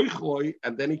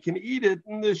 and then he can eat it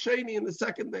in the Sheni in the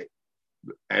second day.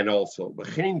 And also,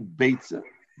 B'chein Beitza,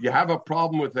 you have a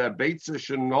problem with that Beitza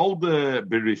Shenolde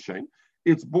Berishan.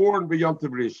 It's born beyond the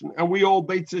Brishan, and we all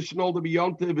Beitza Shenolde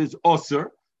beyond is Osir.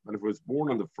 But if it was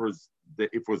born on the first day,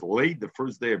 if it was laid the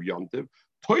first day of Yom Tov,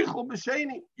 Toichel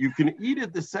B'Sheni, you can eat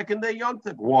it the second day Yom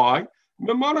Tov. Why?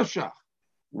 Memanashach.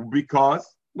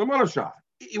 Because Memanashach.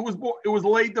 It was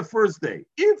laid the first day.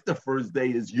 If the first day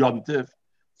is Yom Tov,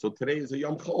 so today is a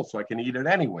Yom Chol, so I can eat it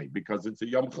anyway because it's a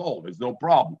Yom Chol. There's no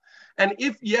problem. And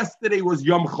if yesterday was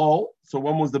Yom Chol, so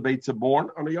when was the Beitza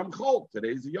born? On a Yom Chol.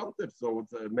 Today is a Yom Tov, so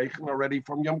it's a Meichen already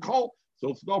from Yom Chol, so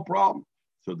it's no problem.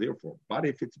 So therefore, but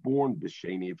if it's born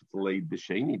B'Sheni, if it's laid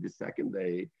B'Sheni the second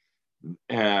day,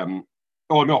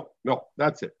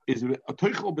 that's it. Is it a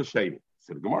Toichel B'Sheni?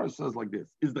 So the Gemara says like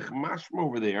this: is the Chamashma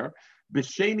over there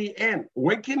B'Sheni and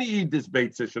when can he eat this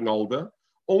Beitza Shenolda?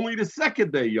 Only the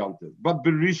second day Yom Tov, but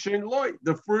Berishin Loy,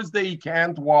 the first day he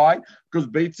can't. Why? Because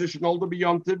Beitza Shenolda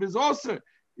b'Yom Tov is also.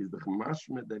 Is the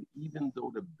Chamashma that even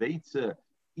though the Beitza,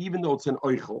 even though it's an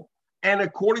Oichel, and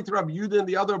according to Rabbi Yehuda and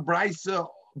the other Brisa,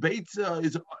 Beitza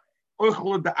is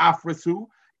Oichel the Afrasu,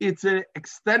 it's an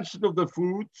extension of the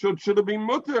food, so it should have been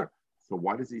mutter. So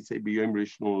why does he say B'Yom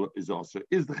Rishon is also?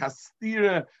 Is the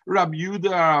Chastira Rabbi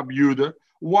Yehuda?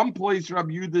 One place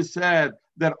Rabbi Yehuda said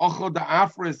that Ochel the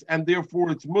Afras, and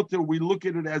therefore it's mutter. We look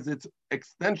at it as its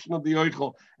extension of the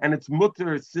Oichel, and it's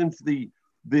mutter since the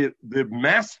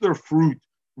master fruit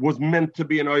was meant to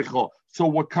be an Oichel. So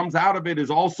what comes out of it is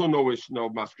also no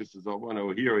mashkas is over.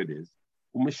 No, here it is.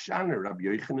 Umeshana Rabbi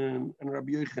Yochanan, and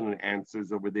Rabbi Yochanan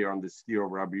answers over there on the steer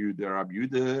of Rabbi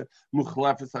Yehuda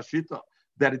Muchlefes Hashita,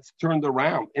 that it's turned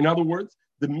around. In other words,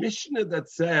 the Mishnah that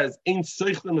says Ein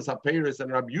Seichtem is Haperes,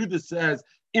 and Rabbi Yehuda says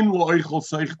Im Loichel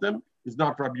Seichtem is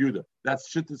not Rabbi Yehuda. That's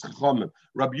Shittas Chachamim.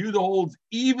 Rabbi Yehuda holds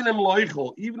even in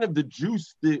Loichel, even if the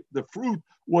juice, the fruit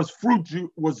was fruit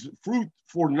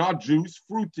for not juice,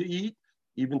 fruit to eat.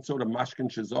 Even so, the Mashkin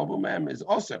Shazavu Mem is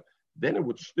also. Then it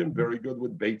would stem very good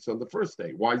with Beitza on the first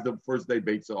day. Why is the first day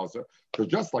Beitza also? Because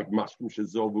just like Mashkim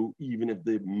Shazavu, even if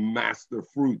the master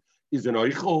fruit is an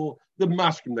Oichel, the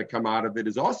Mashkim that come out of it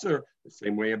is also the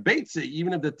same way a Beitza.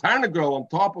 Even if the Tarnago on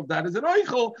top of that is an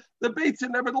Oichel, the Beitza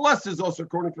nevertheless is also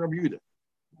according to Rabbi Yehuda.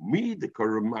 Me, the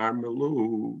Koromar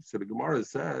Melu, so the Gemara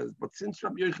says, but since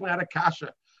Rabbi Yochanan had a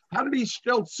kasha, how did he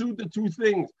still suit the two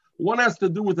things? One has to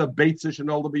do with a Beitzish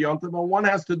and all the Yom Tov, and one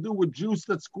has to do with juice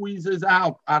that squeezes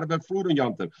out of a fruit in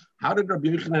Yom Tov. How did Rabbi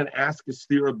Yochanan ask a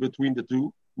stira between the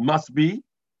two? Must be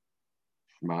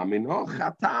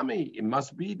it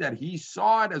must be that he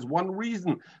saw it as one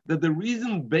reason, that the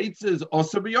reason Beitza is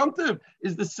also Yom Tov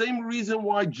is the same reason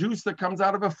why juice that comes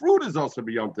out of a fruit is also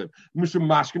Yom Tov.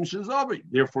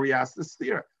 Therefore, he asked the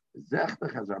stira.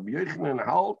 Zechtach has Rabbi Yochanan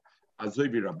held.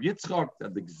 Azovi Rabbi Yitzchak,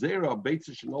 that the Gzera of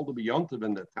Beitza Shenolda b'Yom Tov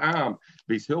and the Tam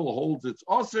Beis Hill holds its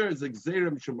Osir is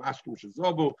Gzera Mishum Ashkim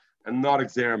Shazovu and not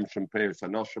Gzera Mishum Peres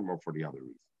Hanoshim or for the other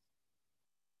reason.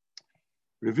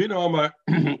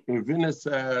 Ravina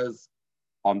says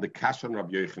on the Kasha on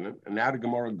Rabbi Yochanan, and now the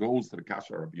Gemara goes to the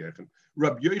Kasha of Rabbi Yochanan.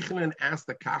 Rabbi Yochanan asked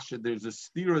the Kasha, there's a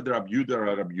stira of the Rabbi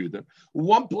Yehuda.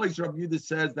 One place Rabbi Yehuda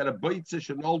says that a Beitza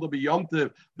Shenolda b'Yom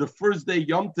Tov, the first day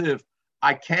Yom Tov,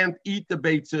 I can't eat the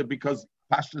Beitza because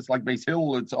pashtus like Beis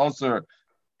Hill, it's also,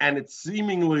 and it's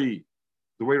seemingly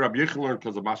the way Rabbi Yochanan learned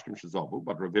because of Mashkim Shazavu,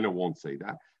 but Ravina won't say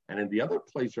that. And in the other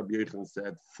place, Rabbi Yochanan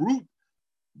said fruit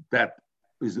that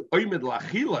is oimed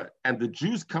lachila and the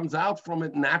juice comes out from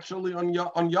it naturally on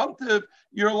Yom Tov,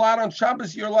 you're allowed on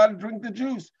Shabbos, you're allowed to drink the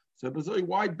juice. So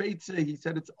why Beitza? He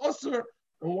said it's usur,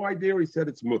 and why there? He said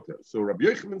it's mutter. So Rabbi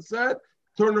Yochanan said,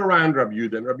 turn around, Rabbi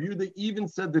Yehuda. And Rabbi Yehuda even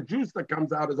said the juice that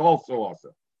comes out is also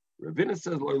awesome. Ravina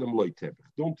says,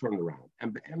 don't turn around.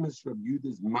 And be'emes Rabbi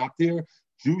Yehuda's matir,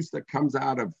 juice that comes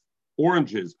out of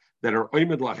oranges that are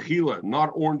oimed lachila,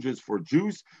 not oranges for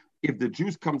juice. If the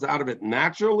juice comes out of it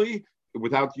naturally,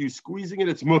 without you squeezing it,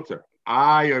 it's mutter.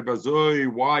 Why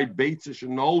Beitza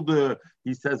Shenolda?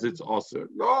 He says it's also.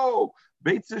 No,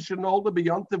 Beitza Shenolda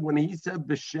B'Yontiv, when he said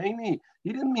B'Sheni,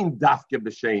 he didn't mean Dafke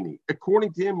B'Sheni.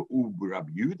 According to him, Rab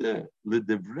Yudah,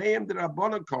 L'Devreim de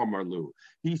Rabbanan Kamarlu.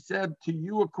 He said to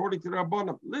you, according to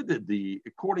Rabbanan, L'Dedi,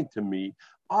 according to me,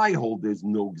 I hold there's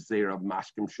no Gzeir of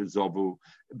Mashkim Shazovu,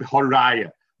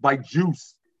 Haraya, by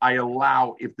juice. I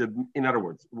allow in other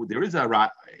words, there is a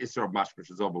Isra of Mashkim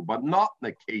Shazovu, but not in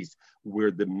a case where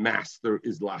the master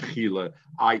is Lachila,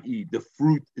 i.e., the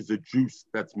fruit is a juice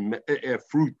that's a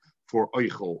fruit for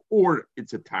oichel, or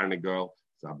it's a tarnagel.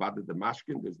 So about the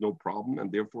mashkin, there's no problem,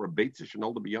 and therefore a beitza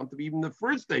shenolda b'yontiv, even the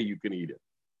first day you can eat it.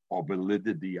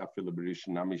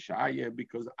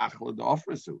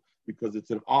 Because it's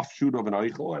an offshoot of an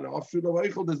oichel, and an offshoot of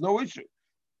oichel, there's no issue.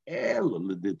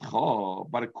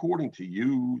 But according to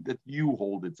you, that you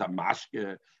hold it's a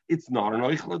mashke, it's not an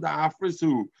oichel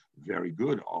da'afresu. Very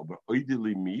good.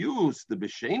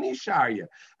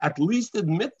 At least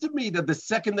admit to me that the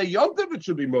second day yontiv it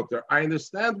should be mutter. I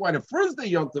understand why the first day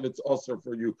yontiv it's also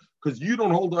for you, because you don't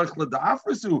hold oichel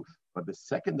da'afresu. But the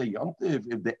second day yontiv,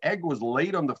 if the egg was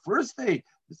laid on the first day,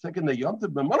 the second day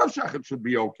yontiv, it should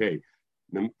be okay.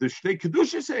 The Shtei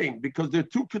Kedusha is saying, because there are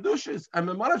two Kedushas, and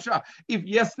if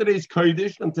yesterday's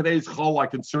Kodesh and today's Chol, I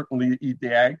can certainly eat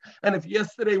the egg. And if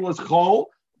yesterday was Chol,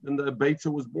 then the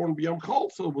Beitza was born beyond Chol,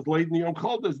 so it was laid in Yom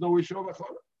Chol, there's no issue of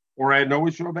Achana, or I had no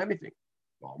issue of anything.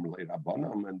 And the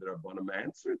Rabbanim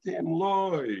answered to him,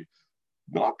 Loi,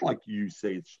 not like you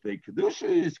say it's Shtei Kedusha,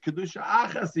 it's Kedusha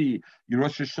Achasi. Your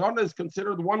Rosh Hashanah is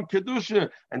considered one Kedusha,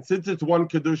 and since it's one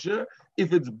Kedusha,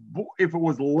 if it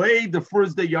was laid the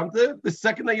first day Yom Tov, the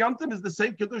second day Yom Tov is the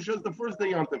same Kedusha as the first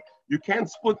day Yom Tov. You can't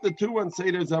split the two and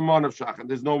say there's a man of Shach, and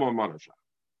there's no more man of Shach.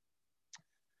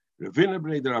 Ravina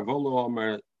Breder Avolo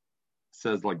Omer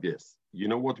says like this. You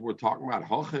know what we're talking about?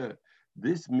 Hoche,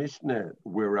 this Mishnah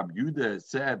where Rabbi Yudah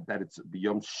said that it's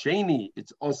B'Yom Sheni,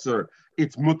 it's Osir,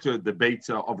 it's Mutter, the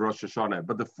Beitza of Rosh Hashanah,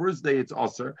 but the first day it's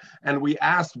Osir, and we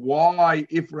asked why,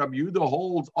 if Rabbi Yudah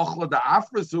holds Ochla da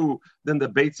Afrasu, then the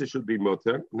Beitza should be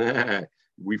Mutter. Nah,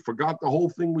 we forgot the whole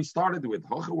thing we started with.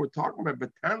 We're talking about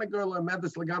Betanagol and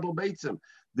Medes Lagadol Beitzim.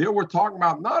 There we're talking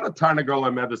about not a Tanagol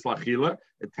and Medes Lachila,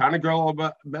 a Tanagol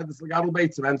of Medes Lagadol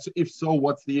Beitzim. And so, if so,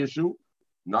 what's the issue?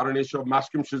 Not an issue of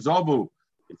Mashkim Shazovu.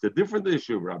 It's a different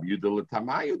issue. Rabbi Yudah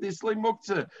l'tamayu dislei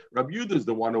muktzah. Rabbi Yudah is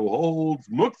the one who holds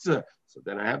muktzah. So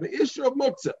then I have an issue of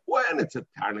muktzah. When it's a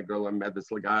tarnagel and medes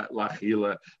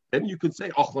lachila, then you could say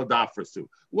ochla dafrasu.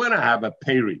 When I have a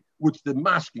peri, which the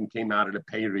mashkin came out of the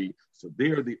peri, so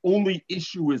there the only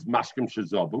issue is mashkim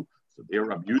shazavu. So there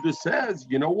Rabbi Yudah says,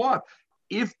 you know what?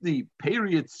 If the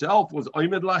peri itself was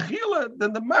oimed lachila,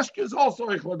 then the mashkin is also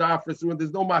ochla dafrasu, and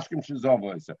there's no mashkim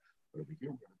shazavu. But over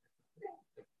here,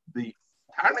 the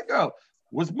Tarnagel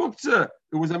was muktzah.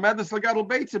 It was a medes lagadol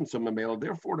beitzim, so mamela.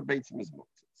 Therefore, the beitzim is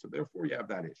muktzah. So therefore, you have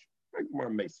that issue. Right?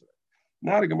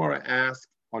 Now the Gemara asks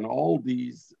on all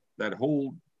these that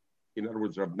hold, in other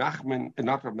words, Rav Nachman,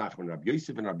 not Rav Nachman, Rav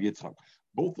Yosef and Rav Yitzchak,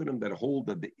 both of them that hold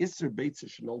that the Isser Beitza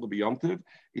Shenolda B'Yontiv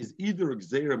is either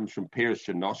Gzeira Mishum Peres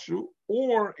Shenashu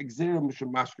or Gzeira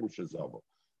Mishum Mashkim Shazavu.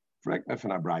 The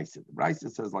Brisa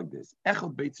says like this: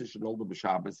 Echad Beitza Shenolda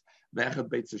B'Shabbos, ve'echad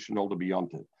Beitza Shenolda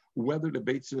B'Yontiv. Whether the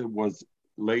Beitza was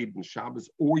laid in Shabbos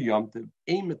or Yom Tov,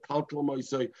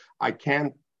 I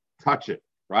can't touch it,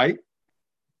 right?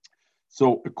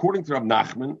 So according to Rav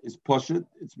Nachman, is Poshet,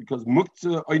 it's because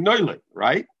Muktzah Oinoile,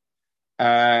 right?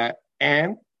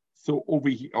 And so over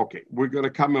here, okay, we're going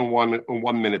to come in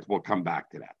 1 minute, we'll come back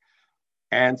to that.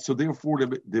 And so therefore,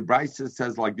 the Brisa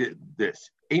says like this: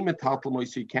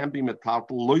 you can't be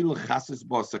metaltal,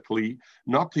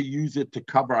 not to use it to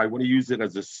cover. I want to use it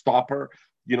as a stopper,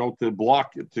 to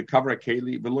block, to cover a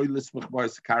keli.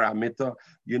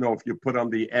 If you put on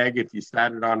the egg, if you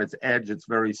stand it on its edge, it's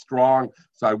very strong.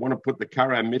 So I want to put the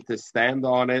kara amita stand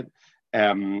on it,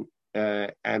 and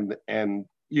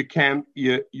you can't.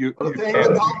 You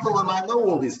can't. I know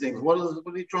all these things. What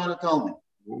are you trying to tell me?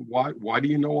 Why do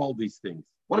you know all these things?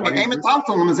 What do you mean? Is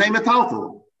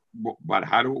Aimetaltal. But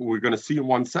we're going to see in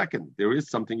 1 second. There is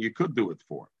something you could do it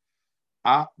for.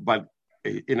 But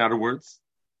in other words,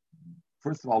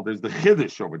 first of all, there's the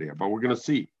chiddush over there, but we're going to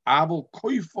see. I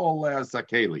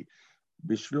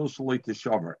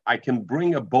can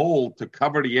bring a bowl to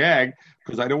cover the egg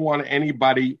because I don't want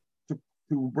anybody to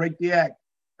break the egg.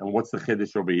 And what's the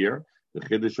chiddush over here? The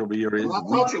chiddush over here is... I'm not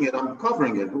touching it, I'm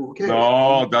covering it. Who cares?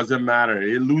 No, doesn't matter.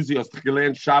 Illusios, the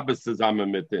Chilean Shabbos says I'm a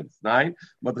mittens, right?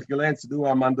 But the Chilean to do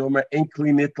Amandoma,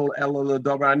 Enkli Nittel, Ela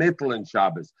Ledova Nittel in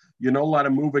Shabbos. You're not allowed to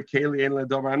move a Keli and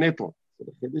Ledova Nittel. So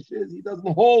the chiddush is he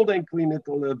doesn't hold Enkli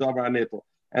Nittel, Ledova Nittel.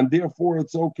 and therefore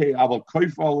it's okay. Aval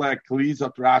koifal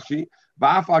klizot Rashi.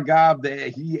 Va'afagav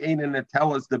he ain't in it.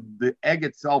 Tell us the egg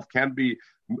itself can be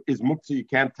is muktzah. You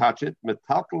can't touch it.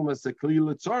 Metalkel mesekli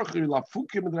letzorchi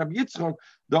lafukim and Rabbi Yitzchak.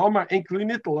 The Omar inkli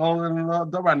nittel and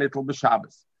davar nittel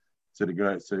b'Shabbos. So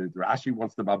Rashi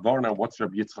wants the Bavarna. What's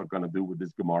Rabbi Yitzchak going to do with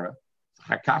this Gemara?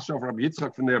 Hakasha of Rabbi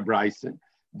Yitzchak from their Bryson.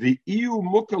 The EU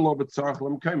mukalo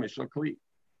b'tzarchlam kaimish kli.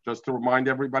 Just to remind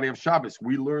everybody of Shabbos,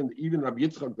 we learned even Rabbi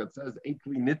Yitzchak that says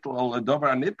enkli nittel al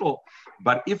davar nittel.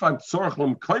 But if I'm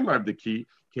tzarchlam kaimar the key,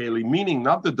 keli, meaning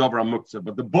not the davar muktzah,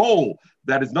 but the bowl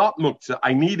that is not muktzah,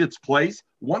 I need its place.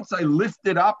 Once I lift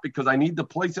it up because I need the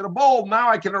place in a bowl, now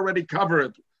I can already cover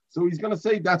it. So he's going to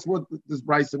say that's what this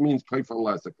Bryson means, kaifal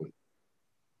lasically.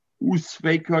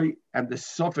 Usfekoi and the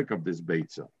suffix of this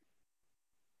beitza.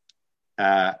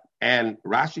 And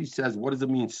Rashi says, what does it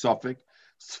mean, suffix?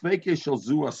 Sfeke shel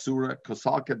zu asura,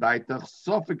 kosal kadaitach,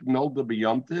 suffix nolda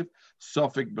b'yomtiv,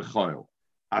 suffix b'choil,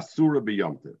 asura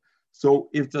b'yomtiv. So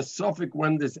if the suffix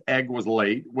when this egg was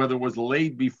laid, whether it was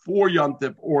laid before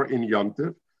yomtiv or in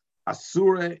yomtiv,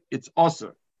 asura, it's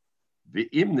osur.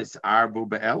 V'imnis arbu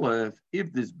be'elef,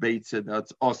 if this beitza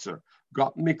that's osur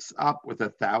got mixed up with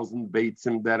 1,000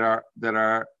 beitzim that are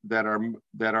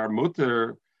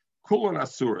mutter, kulon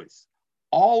asuris.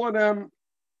 All of them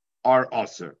are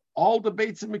osur. All the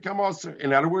beitzim become osur.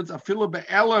 In other words, afilu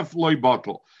be'elef loy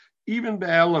bottle, even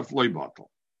be'elef loy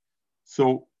bottle.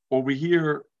 So over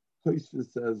here,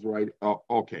 Tosfos says, right? Oh,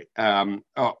 okay.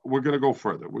 We're going to go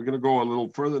further. We're going to go a little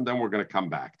further, and then we're going to come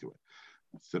back to it.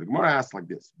 So the Gemara asks like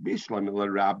this: Bishlam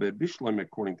Rabbi, Bishlam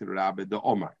according to the Rabbi, the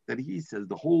Omar, that he says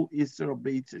the whole Isser of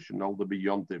Beitzah Shenolda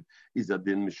B'Yontiv is a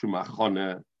din mishum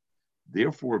achana.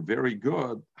 Therefore, very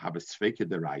good. Have a sveka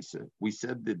deraisa. We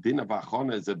said the din of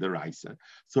achana is a deraisa.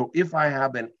 So if I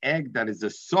have an egg that is a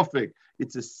suffix,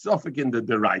 it's a suffix in the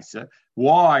deraisa.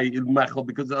 Why?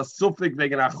 Because a suffix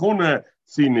wegen achana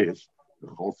sinish. The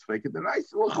whole sveka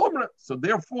deraisa l'chumra. So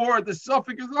therefore, the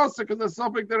suffix is also because the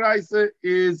suffix deraisa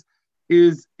is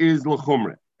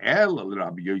l'chumra.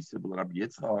 Rabbi Yosef, Rabbi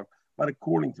Yitzchak. But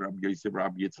according to Rabbi Yosef,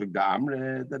 Rabbi Yitzchak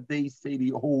Damre, that they say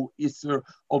the whole isser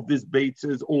of this beitza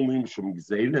is only mishum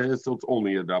gzeira, so it's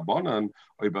only a rabbanan.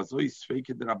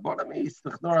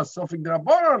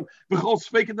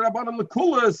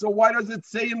 So why does it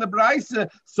say in the Braisa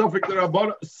sofik the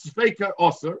rabbanan sveika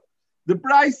osir? The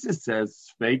Braisa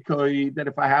says that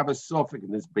if I have a suffix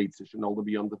in this beitza, Shenolda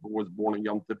b'Yontif, if it was born in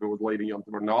Yontif, if it was later in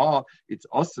Yontif or no, it's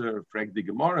osir. Frag the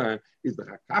Gemara is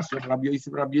the Hakasha of Rabbi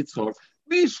Yosef, Rabbi Yitzchak.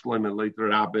 Bishloim later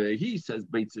Rabbi, he says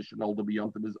beitza Shenolda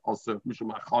b'Yontif is osir mishum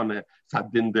achane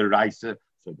sadin deraisa.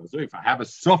 So if I have a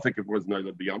suffix, if it was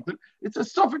Noila b'Yontif, it's a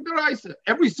suffix deraisa.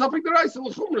 Every suffix deraisa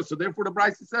l'chumra. So therefore, the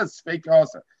Braisa says fake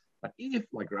osir. But if,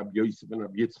 like Rabbi Yosef and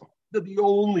Rabbi Yitzchak, that the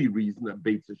only reason that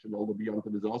Beitzah Shenolda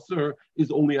b'Yontiv is osir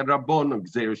is only a Rabbanon,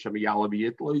 Gzeira Shemiyala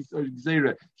b'Yitlo,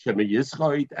 Gzeira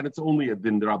Shemiyischait, and it's only a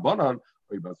Din Rabbanon.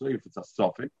 If it's a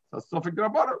suffix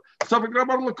Rabbanon. Suffix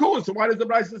Rabbanon l'kula. So why does the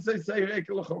Braisa say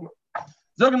Hekel l'chumra?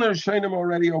 Zogner Shainim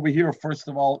already over here, first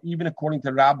of all, even according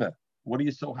to Rabbi, what are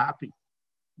you so happy?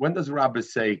 When does Rabbi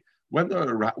say, when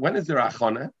is there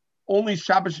achana? Only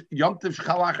Shabbos, Yom Tov,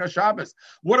 Shchalach Shabbos.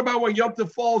 What about when Yom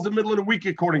Tov falls in the middle of the week,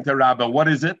 according to Rabbah? What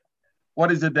is it?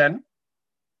 What is it then?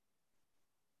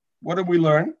 What did we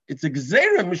learn? It's a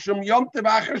Gzeira, Mishum Yom Tov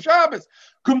Achar Shabbos.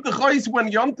 Kum T'chois, when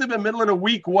Yom Tov in the middle of the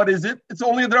week, what is it? It's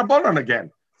only a Drabanan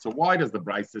again. So why does the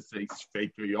Braisa say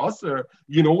Sfeika Yoser?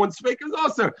 You know when Sfeika is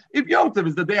Yoser? If Yom Tov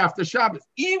is the day after Shabbos,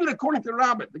 even according to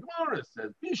Rabbah, the Gemara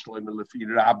says, Bishloim Lefi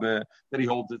Rabbah, that he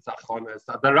holds it Zachona,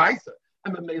 Sadaraisa.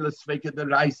 And the Mela Sveka the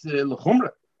Raisa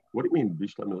l'chumra. What do you mean?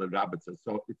 Bishlam Rabbah says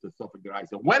so. It's a suffix the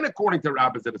Raisa. When, according to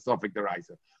Rabbah, is it a suffix the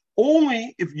Raisa?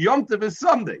 Only if Yom Tov is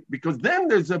Sunday, because then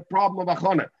there's a problem of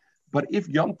achana. But if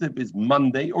Yom Tov is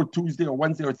Monday or Tuesday or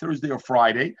Wednesday or Thursday or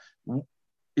Friday,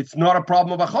 it's not a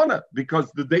problem of achana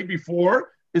because the day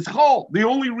before is chol. The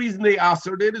only reason they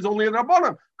answered it is only a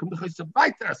rabbanon. So it's a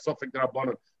baiter suffix the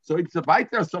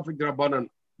rabbanon.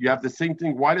 You have the same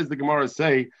thing. Why does the Gemara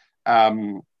say?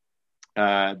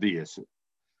 The issue.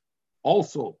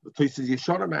 Also, the Tosfos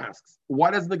Yesharim asks,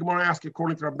 why doesn't the Gemara ask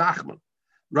according to Rav Nachman?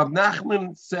 Rav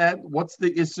Nachman said, what's the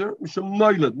Isser? Mishum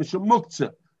Noilad, Mishum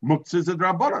Muktzah. Muktzah is a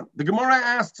Rabbanan. The Gemara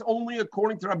asks only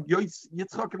according to Rav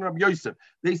Yitzchak and Rav Yosef.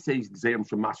 They say Gzeim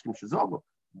Shem Mashkim Shazama.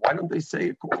 Why don't they say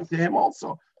according to him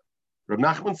also? Rav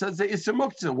Nachman says the Isser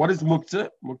Muktzah. What is Muktzah?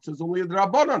 Muktzah is only a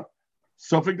Rabbanan.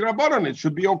 Sofik Rabbanan. It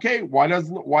should be okay. Why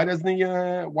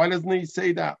doesn't he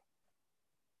say that?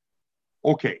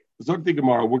 Okay, Zog the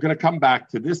Gemara. We're going to come back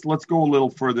to this. Let's go a little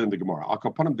further in the Gemara.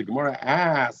 The Gemara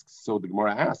asks. So the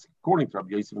Gemara asks, according to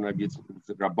Rabbi Yosef and Rabbi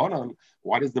Yitzchak Rabbanan,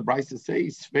 why does the Brisa say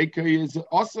Sveika is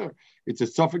aser? It's a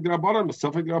suffix Rabbanan. A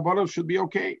suffix Rabbanan should be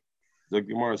okay. The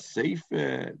Gemara safe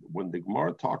when the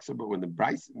Gemara talks about when the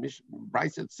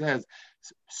Brisa says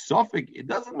suffix, it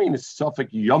doesn't mean it's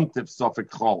suffix yomtiv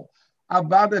suffix chol.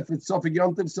 About if it's suffix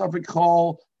yomtiv suffix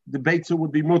chol, the beitza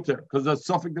would be mutter because the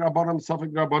suffix Rabbanan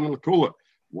kula.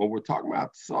 What we're talking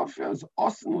about, Sofia is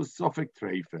Austin was Sofik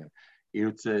Treifa.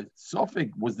 It's a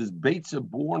Sofik was this Beitza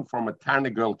born from a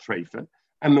Tanagel Treifa,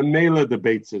 and the Mela the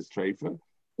Beitza is Treifa,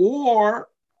 or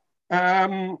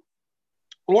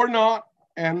not.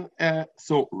 And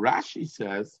so Rashi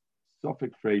says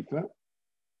Sofik Treifa,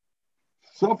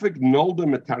 Sofik Nolda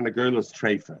Metanagelas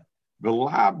Treifa,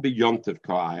 Velab Beyontiv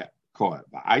Koa.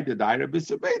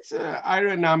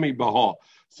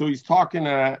 So he's talking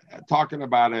about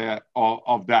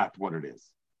of that what it is.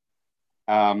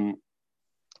 So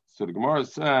the Gemara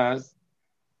says,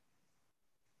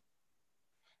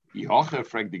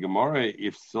 the Gemara,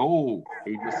 if so,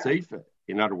 it was safer.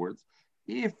 In other words,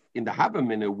 if in the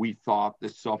Havamina we thought the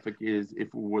suffix is if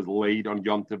it was laid on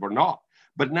Yom Tov or not,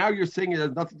 but now you're saying it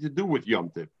has nothing to do with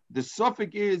Yom Tov. The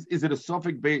suffix is it a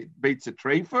suffix Beitza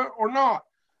Treifa or not?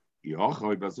 Look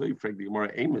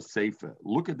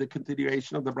at the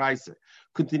continuation of the Brisa.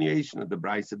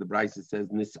 The Brisa says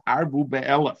Nisarbu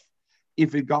be'elef.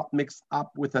 If it got mixed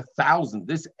up with 1,000,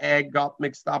 this egg got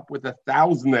mixed up with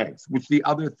 1,000 eggs, which the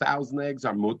other 1,000 eggs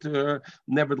are mutter.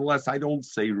 Nevertheless, I don't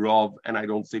say Rav and I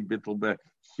don't say Bittel be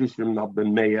Shishim not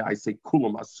ben Meya. I say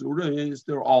Kulam Asuris.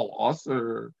 They're all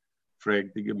Aser.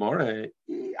 Frag the Gemara.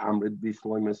 Amrid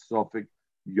Bishloim Sofik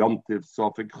Yomtiv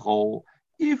Sofik Chol.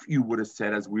 If you would have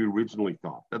said, as we originally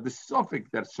thought, that the suffix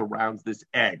that surrounds this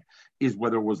egg is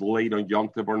whether it was laid on Yom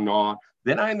Tov or not,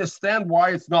 then I understand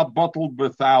why it's not bottled by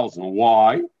 1,000.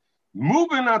 Why?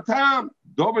 Moving atam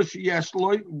dovish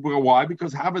yeshloi. Why?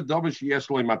 Because have a dovish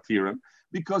yeshloi matirim.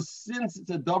 Because since it's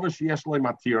a dovish yeshloi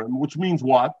matirim, which means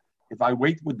what? If I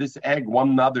wait with this egg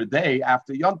one other day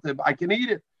after Yom Tov, I can eat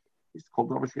it. It's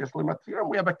called dovish yeshloi matirim.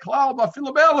 We have a cloud of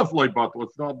filabelef loy bottle.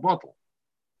 It's not bottled.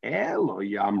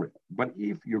 But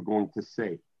if you're going to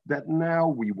say that now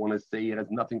we want to say it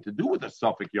has nothing to do with the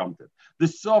suffix Yom Tov. The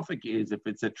suffix is if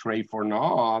it's a treif or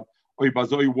not.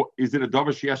 Is it a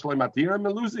dovish yeshloi matirim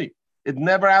meluzi? It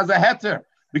never has a heter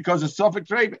because the suffix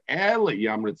treif.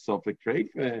 Yamrit suffix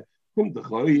treif.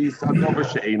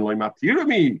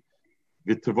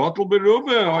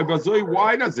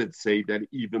 Why does it say that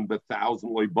even the 1,000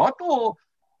 loy bottle?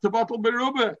 To bottle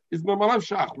beruba is mamalav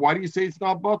shach. Why do you say it's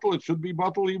not bottle? It should be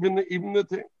bottle even the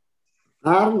thing.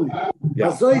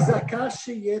 Also ist a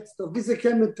Kasche jetzt, auf diese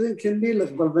können wir trinken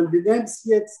Milch, weil wenn du nimmst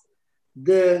jetzt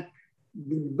die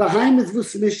Beheimnis, wo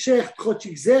es mir schecht,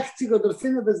 60 oder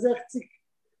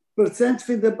 65%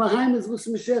 von der Beheimnis, wo es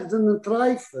mir schecht, sind ein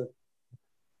Treifer.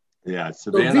 Ja, so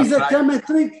diese können wir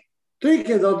trinken.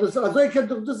 Also ich kann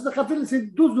doch das noch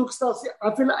viel, du suchst das,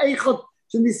 viel Eichot,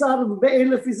 sagen, bei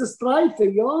 11 ist es Treife,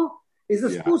 ja? Ist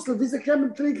es Puzzle, diese können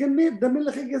wir trinken mit, der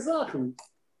milchige Sachen.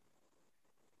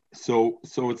 So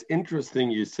it's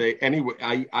interesting you say,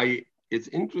 anyway, it's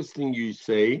interesting you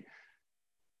say,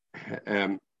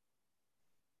 the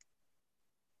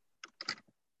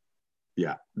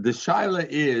shaila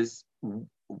is,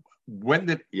 when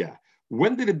did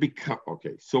it become,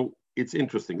 okay, so it's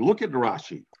interesting. Look at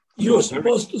Rashi. You're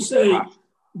supposed to say,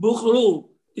 Buchru,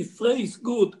 die phrase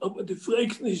gut, aber die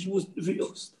phrase nicht, was du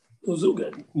willst.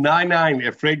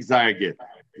 Nein, fragt sei geht.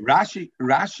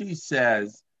 Rashi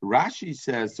says, so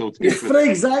it's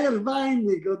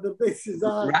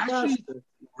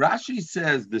Rashi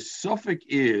says the suffix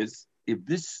is if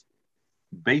this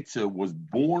beitza was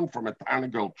born from a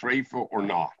Tanagel treifa or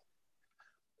not.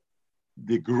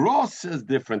 The Gross says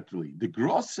differently. The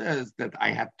Gross says that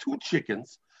I had 2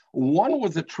 chickens. One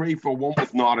was a treifa, one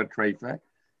was not a treifa.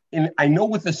 And I know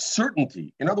with a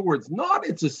certainty. In other words, not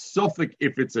it's a suffix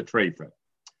if it's a treifa.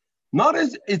 Not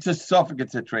as it's a suffix,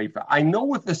 it's a treifa. I know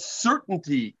with a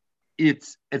certainty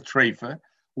it's a treifa.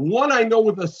 One I know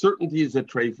with a certainty is a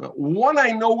treifa. One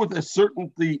I know with a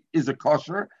certainty is a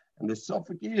kosher. And the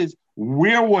suffix is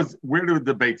where did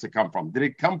the beitza come from? Did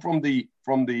it come from the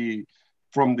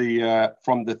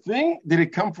thing? Did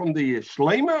it come from the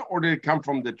shlema or did it come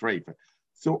from the treifa?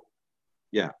 So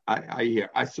yeah, I hear.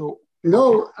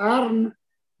 No, Arn.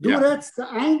 Du redest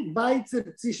ein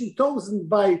Beizer zwischen 1,000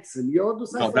 Beizen. Ja, du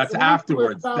sagst, no, that's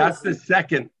afterwards. That's the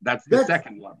second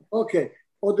level. Okay.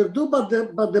 Oder du bei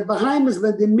der Beheimnis,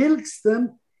 wenn die milkst,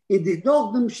 in the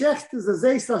dog them shecht is a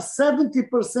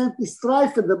 70% is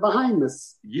strife in the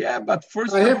Bahamas. Yeah, but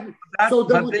first I have so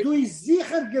the they is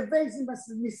sicher gewesen, was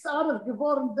es misarf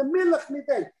geworden, the Milch mit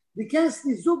dem. Die kennst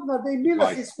die Zugna, die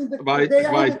Milch ist von der ich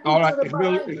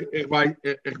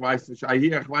weiß nicht.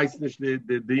 Ich weiß nicht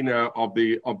the dinner of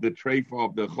the tray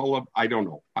of the cholab. I don't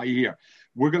know. I hear.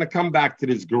 We're going to come back to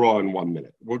this Gra in 1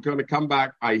 minute. We're going to come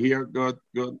back. I hear. Good.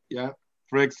 Yeah.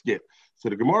 Frick skip. So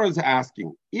the Gemara is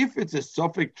asking, if it's a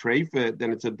suffix treifa,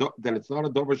 then it's not a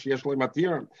dover sheyesh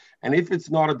matirim. And if it's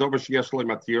not a dover sheyesh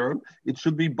matirim, it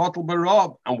should be batal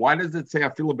barav. And why does it say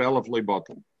afilu be'elef le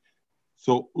batal?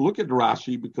 So look at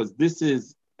Rashi, because this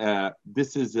is Yesoid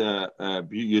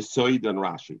and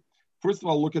Rashi. First of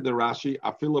all, look at the Rashi,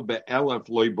 afilu be'elef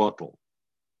le batal.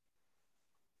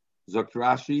 Zok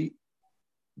Rashi,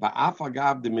 ba'af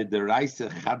agav de midiraisa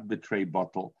chad betrei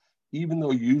batal. Even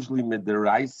though usually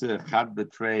midiraisa chad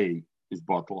betray is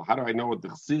bottle. How do I know what the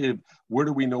chsiv? Where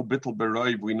do we know bittul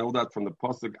beroiv? We know that from the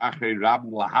pasuk achrei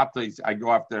rabbin lahatais. I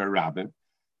go after a rabbin.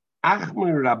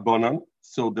 Achmer rabbanon.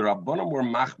 So the rabbanon were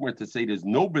machmer to say there's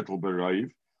no bittul beroiv.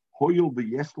 Hoyul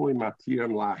b'yeshloi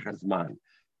matiram lachazman.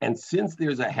 And since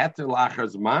there's a heter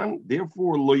lachazman,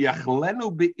 therefore lo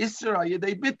yachlenu be'isra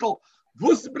yedei bittul.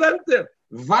 Vus brenter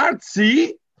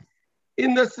vartzi.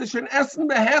 In the session Essen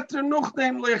beheter noch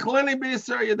dem lechleni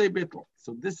beisar yedei bittul.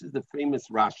 So this is the famous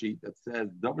Rashi that says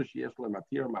davar sheyesh le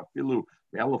matir mafilu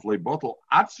be'elef le bottle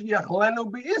atshi yachlenu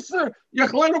beisar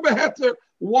yachlenu beheter.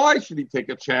 Why should he take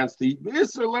a chance to eat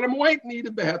beisar? Let him wait and eat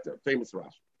it beheter. Famous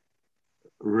Rashi.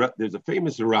 There's a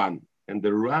famous Ran, and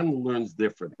the Ran learns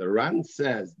different. The Ran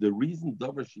says the reason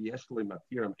davar sheyesh le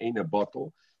matir ain't a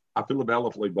bottle afilu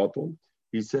be'elef le bottle.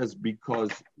 He says, because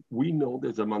we know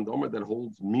there's a mandomer that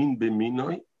holds min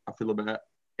b'minoi, afilu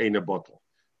ain't a bottle.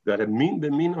 That a min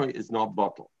b'minoi is not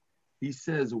bottle. He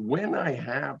says, when I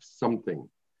have something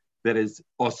that is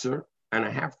usser, and I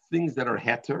have things that are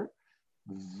heter,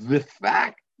 the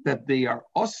fact that they are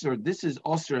usser, this is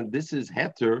usser and this is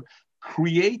heter,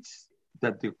 creates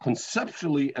that they're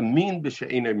conceptually a min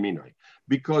b'she'ena minoi.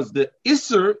 Because the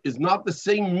isser is not the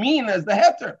same min as the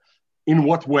heter. In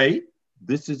what way?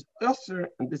 This is usher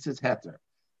and this is heter.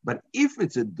 But if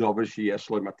it's a dover sheyesh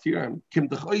lo matirim, kim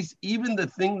t'chois, even the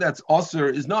thing that's usher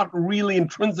is not really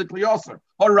intrinsically usher.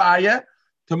 Haraya,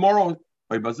 tomorrow,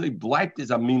 bleibt is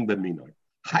a min b'minoi.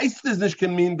 Heist is nicht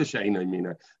kein min b'she'enoi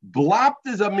minoi. Blabt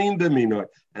is a min b'minoi.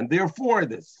 And therefore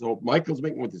this. So Michael's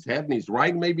making with his head and he's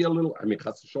right maybe a little,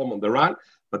 chas v'sholom on the Ran,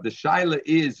 but the shaila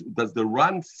is, does the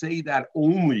Ran say that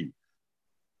only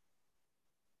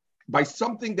by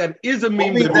something that is a min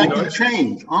only that can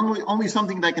change. Only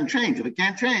something that can change. If it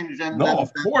can't change, then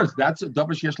of course that's a davar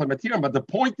sheyesh le matirim. But the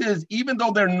point is, even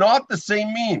though they're not the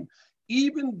same min,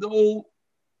 even though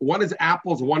one is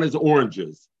apples, one is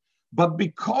oranges, but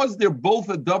because they're both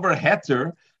a davar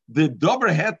heter, the davar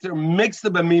heter makes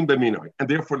them a min b'minoi, and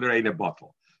therefore there ain't a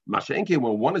bottle. Mashenke,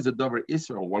 when one is a davar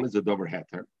isra and one is a davar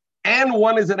heter, and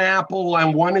one is an apple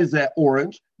and one is an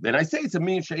orange, then I say it's a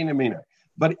min she'ena minoi.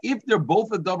 But if they're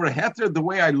both a davar heter, the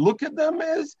way I look at them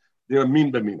is they're a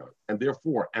min b'minoi, and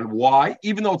therefore, and why?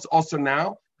 Even though it's also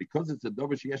now, because it's a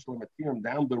davar sheyesh lo matirim,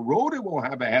 down the road it will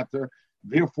have a heter.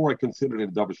 Therefore, I consider it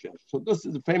a davar sheyesh. So this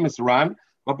is a famous Ran,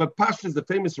 but Pashas, the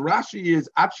famous Rashi is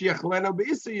atshi yachlenu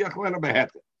be'isa yachlenu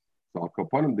beheter. So Al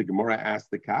Kaponim, the Gemara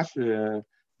asked the Kasha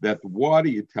that what are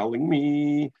you telling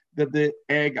me that the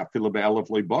egg afilu be'elef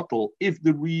le bottle, if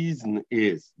the reason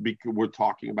is because we're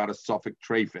talking about a suffix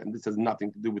treifa, and this has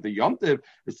nothing to do with the yontiv,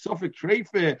 the suffix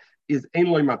treifa is ein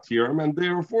lo matirim, and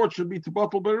therefore it should be to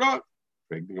bottle berot.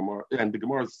 And the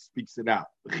Gemara speaks it out.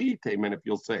 And if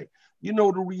you'll say, you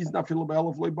know the reason afilu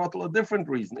be'elef le bottle, a different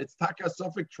reason. It's taka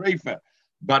suffix treifa.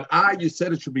 But you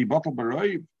said it should be bottle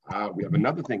beroiv. We have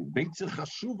another thing. Beitz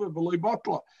chashuva v'loy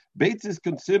botla. Beitz is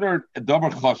considered a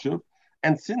davar chashuv,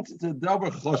 and since it's a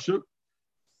davar chashuv,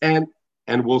 and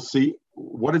we'll see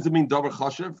what does it mean davar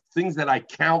chashuv? Things that I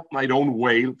count and I don't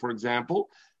weigh, for example.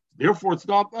 Therefore, it's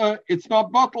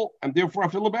not bottle, and therefore I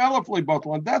feel about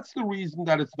bottle, and that's the reason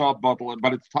that it's not bottle,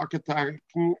 but it's talking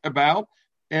about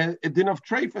a din of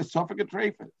treifa, suffix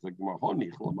treifa. It's like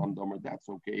that's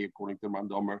okay according to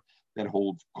Mandomer that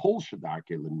holds kol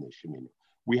shadarke l'nishiminu.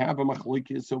 We have a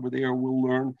machlokes over there. We'll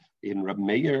learn in Reb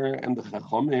Meir and the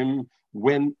Chachamim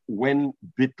when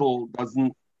bittul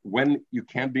doesn't, when you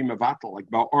can't be mevatel like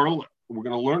ba'arla. We're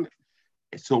going to learn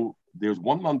it. So there's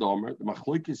one Mandomer. The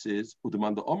machlokes is the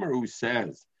Mandomer who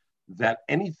says that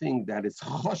anything that is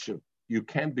chashuv you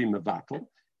can't be mevatel.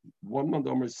 One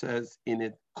Mandomer says in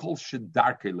it kol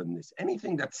shadarke l'nis.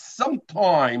 Anything that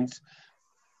sometimes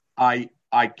I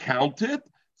count it,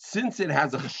 since it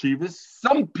has a cheshivas,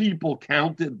 some people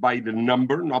count it by the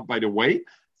number, not by the weight.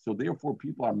 So therefore,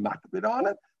 people are makbid on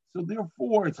it. So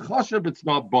therefore, it's chashav, it's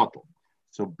not bottle.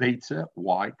 So beitza,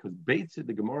 why? Because beitza,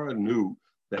 the Gemara knew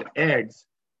that eggs,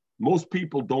 most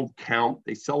people don't count.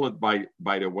 They sell it by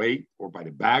the weight or by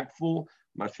the bag full.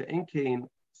 Masha Enkain,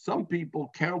 some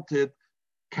people count the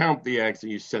eggs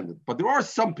and you send it. But there are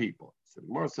some people. So the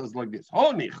Gemara says like this,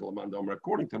 according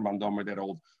to Mandomer, that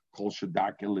old Kol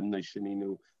Shadak Elim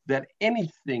that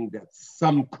anything that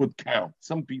some could count,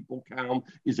 some people count,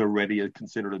 is already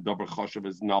considered a davar chashav,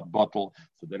 is not bottle.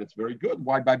 So then it's very good.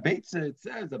 Why by beitza it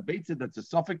says a beitza that's a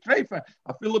suffix treifa,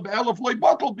 a filib elef loy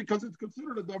bottle, because it's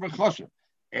considered a davar chashav.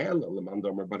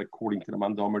 But according to the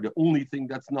Mandomer, the only thing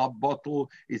that's not bottle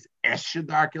is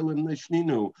eshedak elim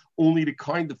nishninu. Only the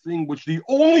kind of thing which the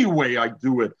only way I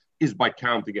do it is by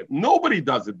counting it. Nobody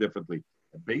does it differently.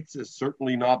 Beitza is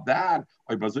certainly not that.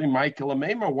 Why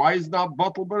is not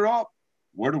bottle barab?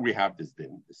 Where do we have this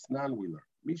din? The Snan we learn.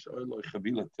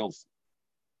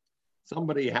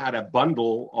 Somebody had a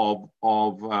bundle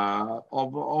of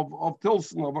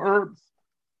tilson, of herbs.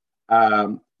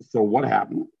 So what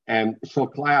happened? And shel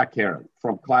klaya keren,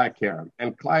 from klaya keren.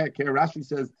 And klaya keren, Rashi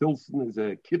says tilson is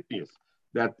a kitnius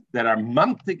that are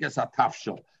mantik as a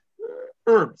tafshel,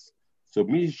 herbs. So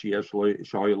Mishi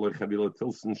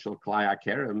Tilson shel klaya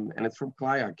kerem, and it's from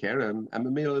klaya kerem. And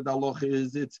the mele daloch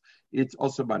is it's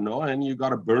also bano, and you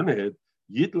got to burn it.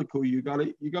 Yitleku, you got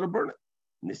to burn it.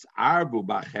 Nisarbu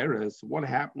bacheres. What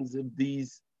happens if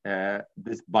this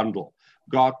bundle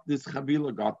this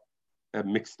chavila got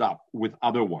mixed up with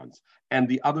other ones, and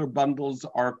the other bundles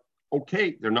are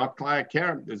okay? They're not klaya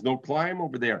kerem. There's no climb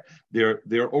over there. They're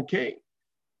okay.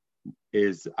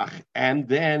 And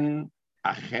then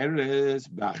Acheres,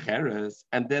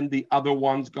 and then the other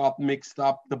ones got mixed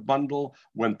up. The bundle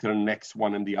went to the next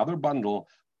one, and the other bundle,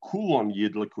 Kulon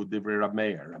Yidleku Divrei Rav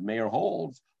Meir. Rav Meir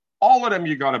holds all of them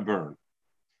you got to burn.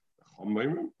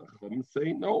 Chum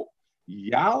say no.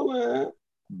 Yale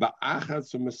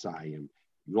ba'achas u'masayim.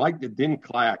 Like the din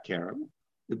klaya kerem.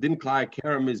 The din klaya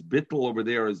kerem is bittel over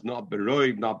there, is not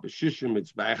beroiv, not beshishim,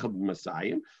 it's ba'echad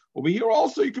b'masayim. Over here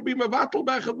also you could be mevatel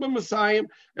ba'echad b'masayim,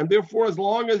 and therefore as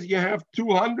long as you have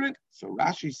 200, so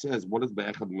Rashi says, what is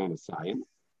ba'echad b'masayim?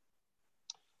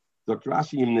 Dr.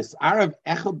 Rashi, in this Arab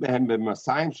echad b'hem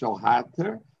b'masayim shall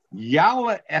hater,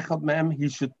 yala echad mehem, he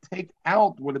should take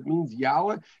out, what it means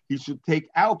yala, he should take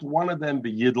out one of them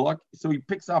b'yidlak, so he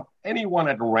picks up anyone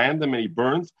at random and he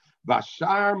burns.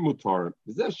 Bashar mutar.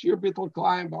 Shir bittul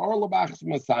klayim ba'or labachs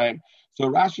masayim. So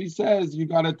Rashi says you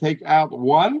got to take out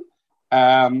one,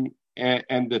 and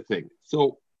the thing.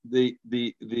 So the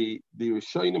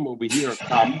Rishonim over here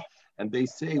come and they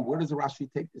say, where does Rashi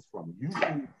take this from? Usually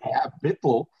you have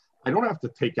bittul. I don't have to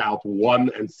take out one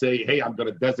and say, hey, I'm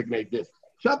going to designate this.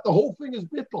 Shut, the whole thing is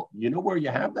bittul. You know where you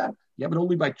have that? You have it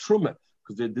only by truma.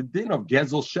 Because the din of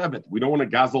gezel shevet, we don't want to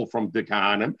gazel from the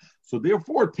kahanim, so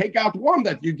therefore take out one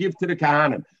that you give to the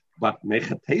kahanim. But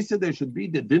mechatesa, there should be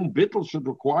the din bittul should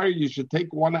require you should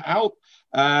take one out.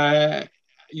 And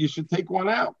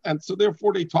so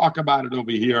therefore they talk about it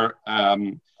over here.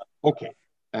 Okay.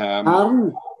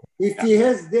 If he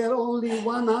has there only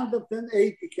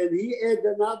 180, can he add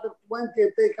another 20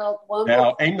 and take out one?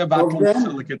 Now,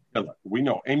 we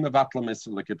know,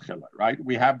 right?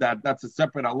 We have that. That's a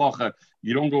separate halacha.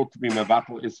 You don't go to be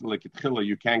mevatel islikit.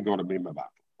 You can't go to be mevatel.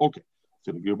 Okay.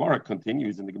 So the Gemara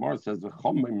continues, and the Gemara says, the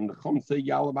Chum say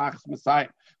Yalabach's Messiah.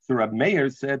 So Rav Meir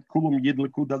said, Kulum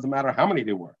Yidliku, doesn't matter how many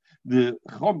they were. The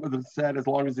Chum said, as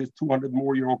long as there's 200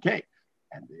 more, you're okay.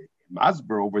 And the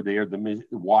Masber over there,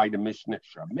 why the Mishnah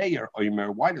Rav Meir,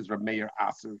 why does Rav Meir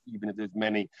answer even if there's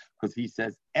many? Because he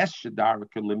says Eshadar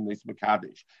Kalimnis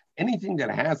Mekadesh. Anything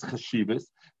that has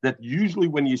chashivas, that usually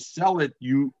when you sell it,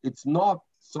 it's not.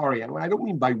 Sorry, I don't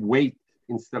mean by weight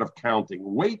instead of counting,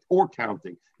 weight or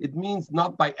counting. It means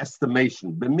not by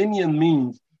estimation. B'minyan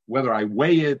means whether I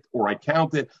weigh it or I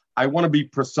count it. I want to be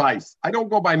precise. I don't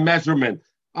go by measurement.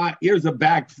 Here's a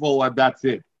bag full, and that's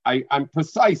it. I'm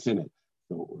precise in it.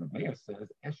 So Rameir says,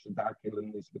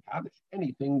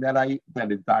 anything that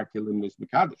is dark limnis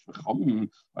mekadesh.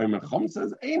 Chum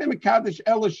says,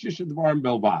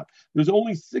 there's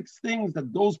only 6 things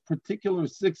that those particular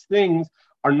 6 things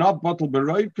are not batel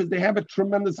beroiv because they have a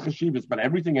tremendous chashivas. But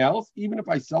everything else, even if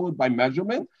I sell it by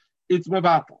measurement, it's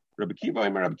mevatel. Rabbi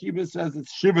Kiva says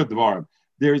it's shiva dvarim.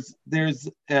 There's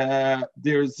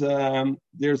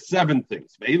 7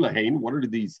 things. What are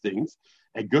these things?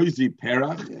 A gozi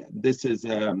perach. This is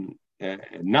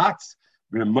nuts.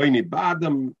 So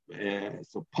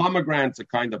pomegranates, a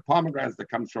kind of pomegranates that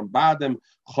comes from badam.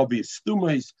 Chavi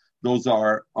stumais. Those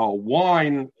are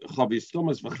wine,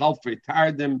 chavistumas, v'chalfei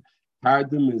tardim.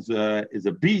 Tardim is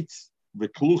a beet,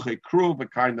 v'kluche kruv, a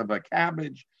kind of a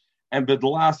cabbage, and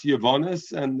v'dlas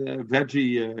yavonis, and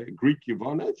veggie Greek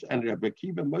yavonis, and Rabbi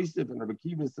Akiva Moisef, and Rabbi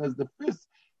Akiva says the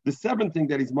seventh thing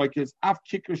that he's making is af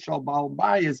kicker shal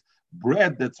balbayis,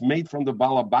 bread that's made from the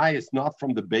balabayis, not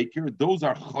from the baker. Those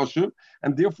are choshev,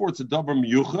 and therefore it's a davar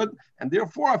miyuchad, and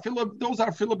therefore those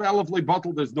are filib alef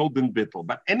lebotl. There's no din bittel.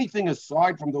 But anything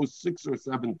aside from those 6 or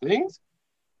 7 things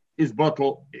is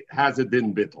bottle, has a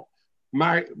din bittel.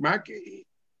 Mark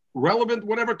relevant,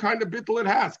 whatever kind of bittel it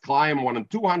has. Klayim 1 in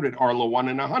 200, Arla 1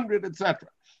 in 100, etc.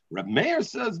 Reb Meir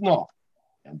says no.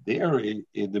 And there in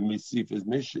the Misif is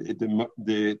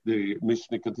the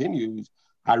Mishnah continues,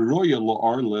 Haroya lo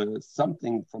arla,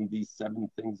 something from these 7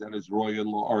 things that is roya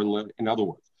lo arla. In other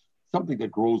words, something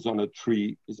that grows on a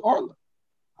tree is arla.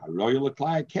 Haroya lo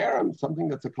klaya kerem, something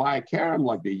that's a klaya kerem,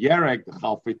 like the yerek, the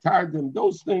chalfei tardim,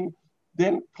 those things.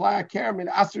 Then klaya kerem, it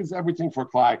answers everything for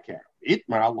klaya kerem.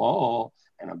 Itmar Allah,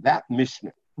 and of that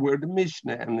Mishnah, where the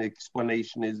Mishnah and the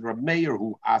explanation is Reb Meir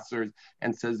who answers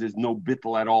and says there's no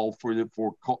bittel at all for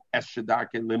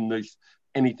eshedarke limnish,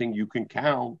 anything you can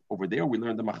count. Over there we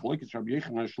learned the machlokes Rabbi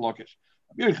Yochanan and Shlokish.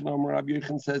 Rabbi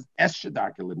Yochanan says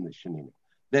eshedarke limnish,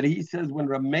 that he says when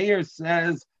Reb Meir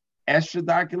says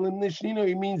eshedarke limnish,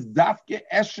 he means dafke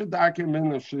eshedarke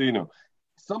limnish,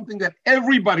 something that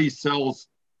everybody sells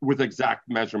with exact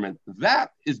measurement.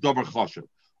 That is davar choshev.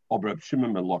 Reb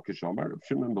Shimon ben Lakish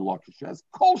says,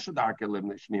 Kol shedarke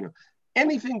limnish.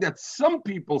 Anything that some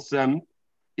people send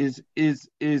is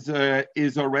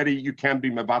already, you can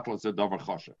be mevatel as a davar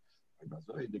choshev.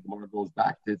 The Gemara goes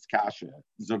back to its kasha.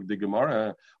 Zog the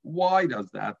Gemara, why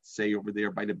does that say over there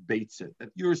by the beitza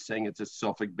that you're saying it's a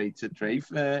suffix beitza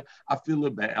treif? Afilu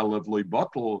be'elev loy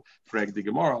bottle. Frag the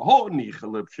Gemara. Ho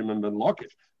nichel Shimon ben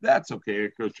Lakish. That's okay,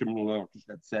 because Shimon ben Lakish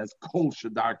that says kol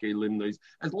shedarke limnois.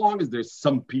 As long as there's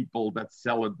some people that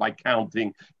sell it by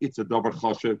counting, it's a davar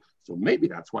choshev. So maybe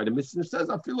that's why the Mishnah says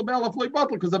afilu be'elev loy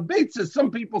bottle, because the beitza some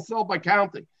people sell by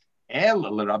counting.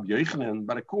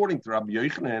 But according to Rabbi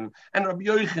Yochanan, and Rabbi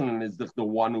Yochanan is the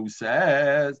one who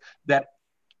says that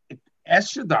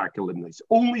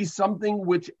only something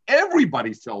which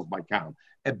everybody sells by count.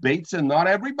 A beitza, not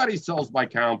everybody sells by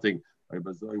counting.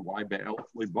 Why be'elef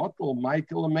le'batel?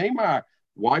 Michael and Meimar.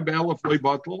 Why be'elef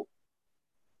le'batel?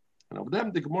 And over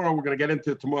them, the Gemara we're going to get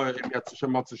into tomorrow in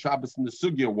Yatzah Shabbos in the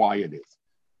sugya why it is.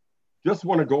 Just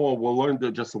want to go on, we'll learn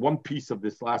just one piece of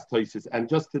this last thesis. And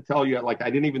just to tell you, like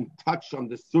I didn't even touch on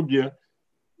this sugya,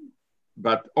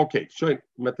 but okay, sure,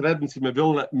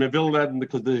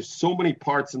 because there's so many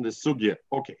parts in the sugya.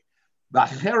 Okay,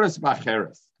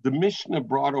 Bacheres. The Mishnah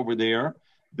brought over there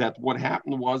that what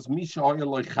happened was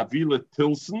Chavila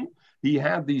Tilson, he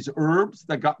had these herbs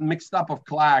that got mixed up of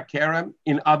Klaya Kerem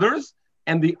in others,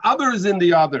 and the others in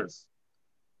the others.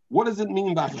 What does it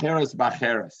mean, Bacheres?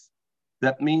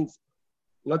 That means,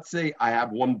 let's say I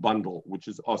have one bundle, which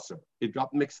is Osir. It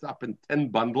got mixed up in 10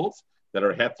 bundles that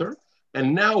are Heter.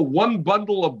 And now one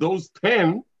bundle of those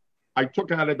 10, I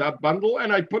took out of that bundle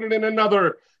and I put it in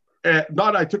another,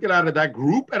 I took it out of that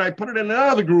group and I put it in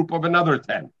another group of another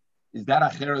 10. Is that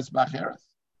Acheres Bacheres?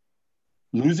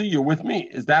 Luzi, you're with me.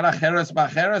 Is that Acheres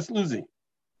Bacheres, Luzi?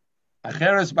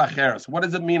 Acheres Bacheres. What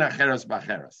does it mean, Acheres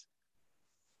Bacheres?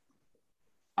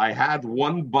 I had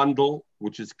one bundle,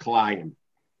 which is Klayim.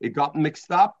 It got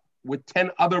mixed up with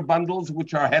 10 other bundles,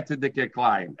 which are Hetedike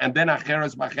Klayim. And then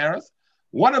Acheres Bacheres.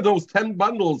 One of those 10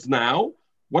 bundles now,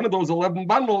 one of those 11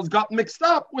 bundles got mixed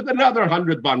up with another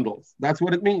 100 bundles. That's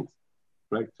what it means.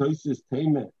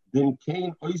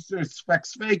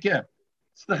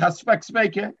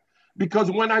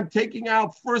 Because when I'm taking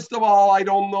out, first of all, I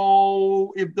don't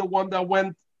know if the one that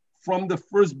went from the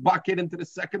first bucket into the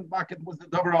second bucket was the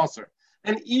davar aser.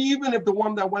 And even if the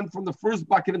one that went from the first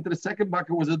bucket into the second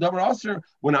bucket was a davar aser,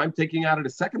 when I'm taking out of the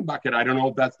second bucket, I don't know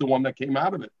if that's the one that came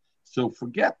out of it. So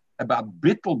forget about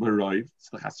bittel beroiv.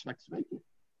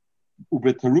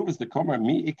 Ubetaruv is the kommer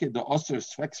mi ikke the aser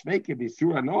svek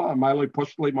bisura noah maloi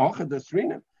poshlei mahocha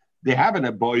desrina. They have an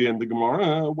aboy in the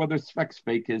Gemara whether svek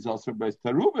svek is also by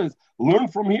taruv is learn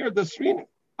from here the srina.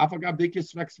 Afagab dik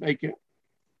is svek svek.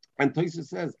 And Tosa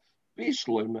says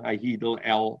bishloim ahidel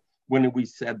el. When we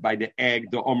said by the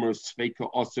egg, the omer sveka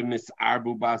also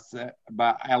nisarbu ba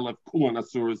elef kulan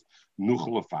asuras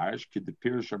nuchel afarish kid the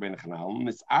pirish ben chanal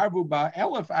nisarbu ba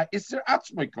elef iser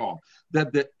atzmikol,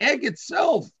 that the egg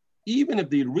itself, even if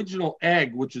the original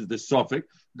egg, which is the suffix,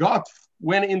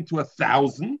 went into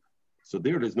 1,000, so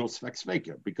there is no svek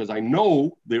sveka, because I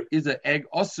know there is an egg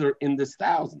usher in this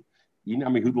 1,000.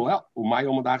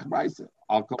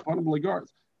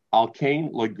 Al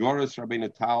Kain Logoris Rabbeinu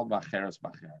Tal B'Acheres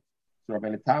B'Acheres. So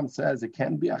Rabbeinu Tam says it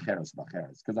can be Acheres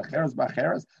B'Acheres because Acheres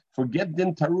B'Acheres, forget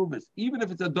din taruvas, even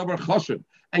if it's a davar choshev,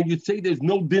 and you'd say there's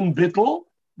no din bittul,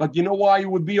 but you know why it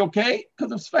would be okay?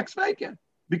 Because of Sfek Sveiken.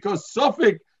 Because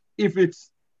Suffolk, if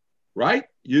it's right,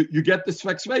 you get the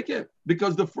Sfek Sveiken.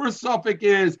 Because the first Suffolk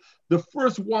is the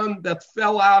first one that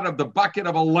fell out of the bucket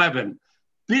of 11.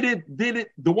 Did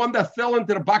it, the one that fell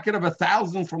into the bucket of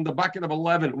 1,000 from the bucket of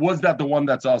 11, was that the one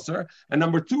that's usher? And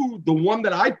number two, the one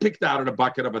that I picked out of the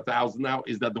bucket of 1,000 now,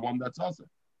 is that the one that's usher?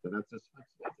 So that's a Sfek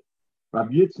Sveiken.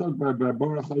 Rabbi Yitzchak Bar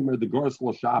Baruch Omer, the Goros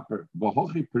L'Shaper,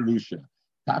 V'hochi Perusha.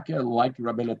 Taka, like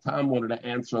Rabbeinu Tam wanted to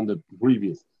answer on the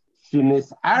previous.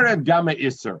 Shinis Arad Gama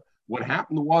Isser. What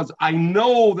happened was, I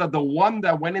know that the one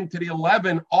that went into the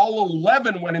 11, all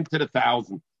 11 went into the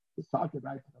 1,000. So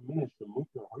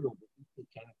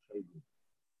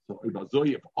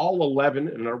if all 11,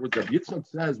 in other words, Rabbi Yitzchak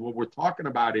says what we're talking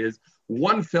about is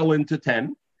one fell into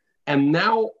 10, and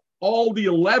now all the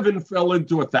 11 fell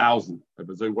into 1,000.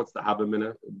 What's the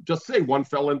Habamina? Just say one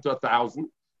fell into 1,000.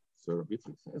 So Rabbi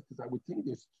Yitzchak says, because I would think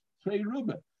there's Trey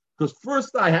Ruben. Because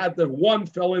first I had the one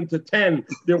fell into 10,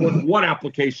 there was one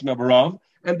application of a Rav,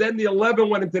 and then the 11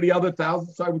 went into the other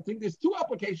 1,000. So I would think there's two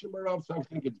applications of a Rav, so I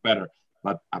think it's better.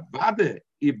 But Avade,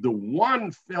 if the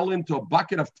one fell into a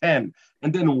bucket of 10,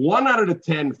 and then one out of the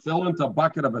 10 fell into a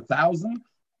bucket of 1,000,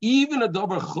 even a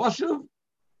Dover Choshev,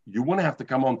 you wouldn't have to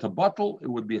come on to bottle. It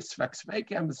would be a Sfek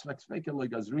Sveiken, and the Sfek Sveiken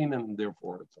like Gazrin, and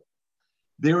therefore it's.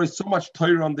 There is so much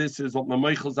Torah on this. Is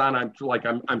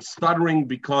I'm stuttering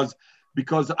because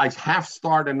I half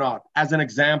start and not. As an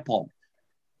example,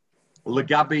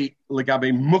 legabe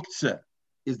muktzah,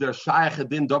 is there shaykh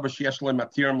adin davar sheyesh lo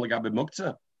matirim legabe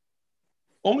muktzah?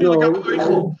 Only legabe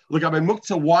eichel. Legabe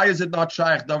muktzah. Why is it not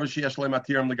shaykh davar sheyesh lo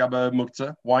matirim legabe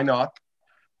muktzah? Why not?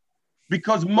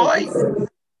 Because why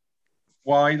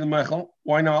the Mechel?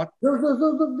 Why not?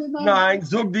 Nein,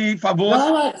 zug die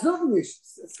favor.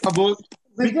 Favor.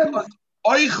 Because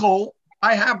Eichel,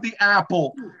 I have the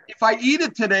apple. If I eat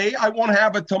it today, I won't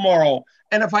have it tomorrow.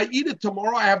 And if I eat it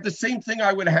tomorrow, I have the same thing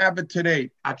I would have it today.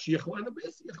 You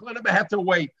have to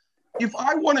wait. If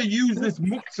I want to use this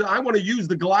muktzah, I want to use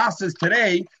the glasses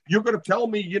today, you're going to tell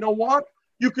me, you know what?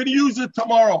 You can use it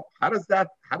tomorrow. How does that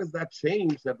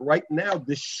change that right now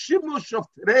the shimush of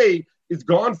today is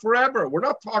gone forever? We're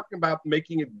not talking about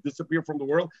making it disappear from the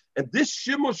world. And this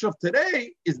shimush of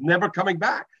today is never coming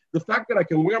back. The fact that I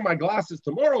can wear my glasses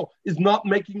tomorrow is not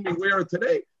making me wear it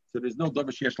today. So there's no davar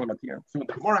sheyesh lo matirim. So when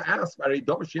the Gemara asks,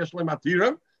 davar sheyesh lo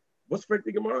matirim, what's for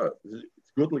the Gemara?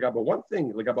 It's good legabe one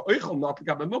thing, legabe oichel, not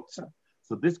legabe muktzah.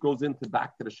 So this goes into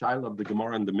back to the shaila of the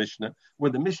Gemara and the Mishnah,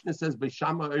 where the Mishnah says Beis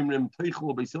Shammai oimrim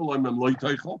teichel, Beis Hillel oimrim loy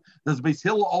teichel. Does Beis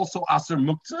Hillel also aser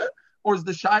muktzah, or is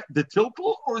the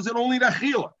tilkel, or is it only the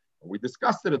achila? We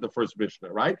discussed it at the first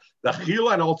Mishnah, right? The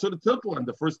achila and also the tilkel, and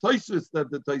the first Tosfos that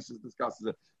the Tosfos discusses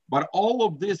it. But all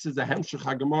of this is a hemshech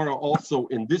haGemara also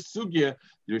in this sugya.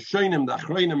 The Rishonim, the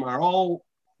Achronim are all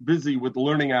busy with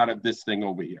learning out of this thing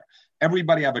over here.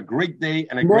 Everybody have a great day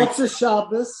and a great Motzei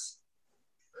Shabbos,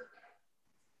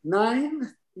 9:15.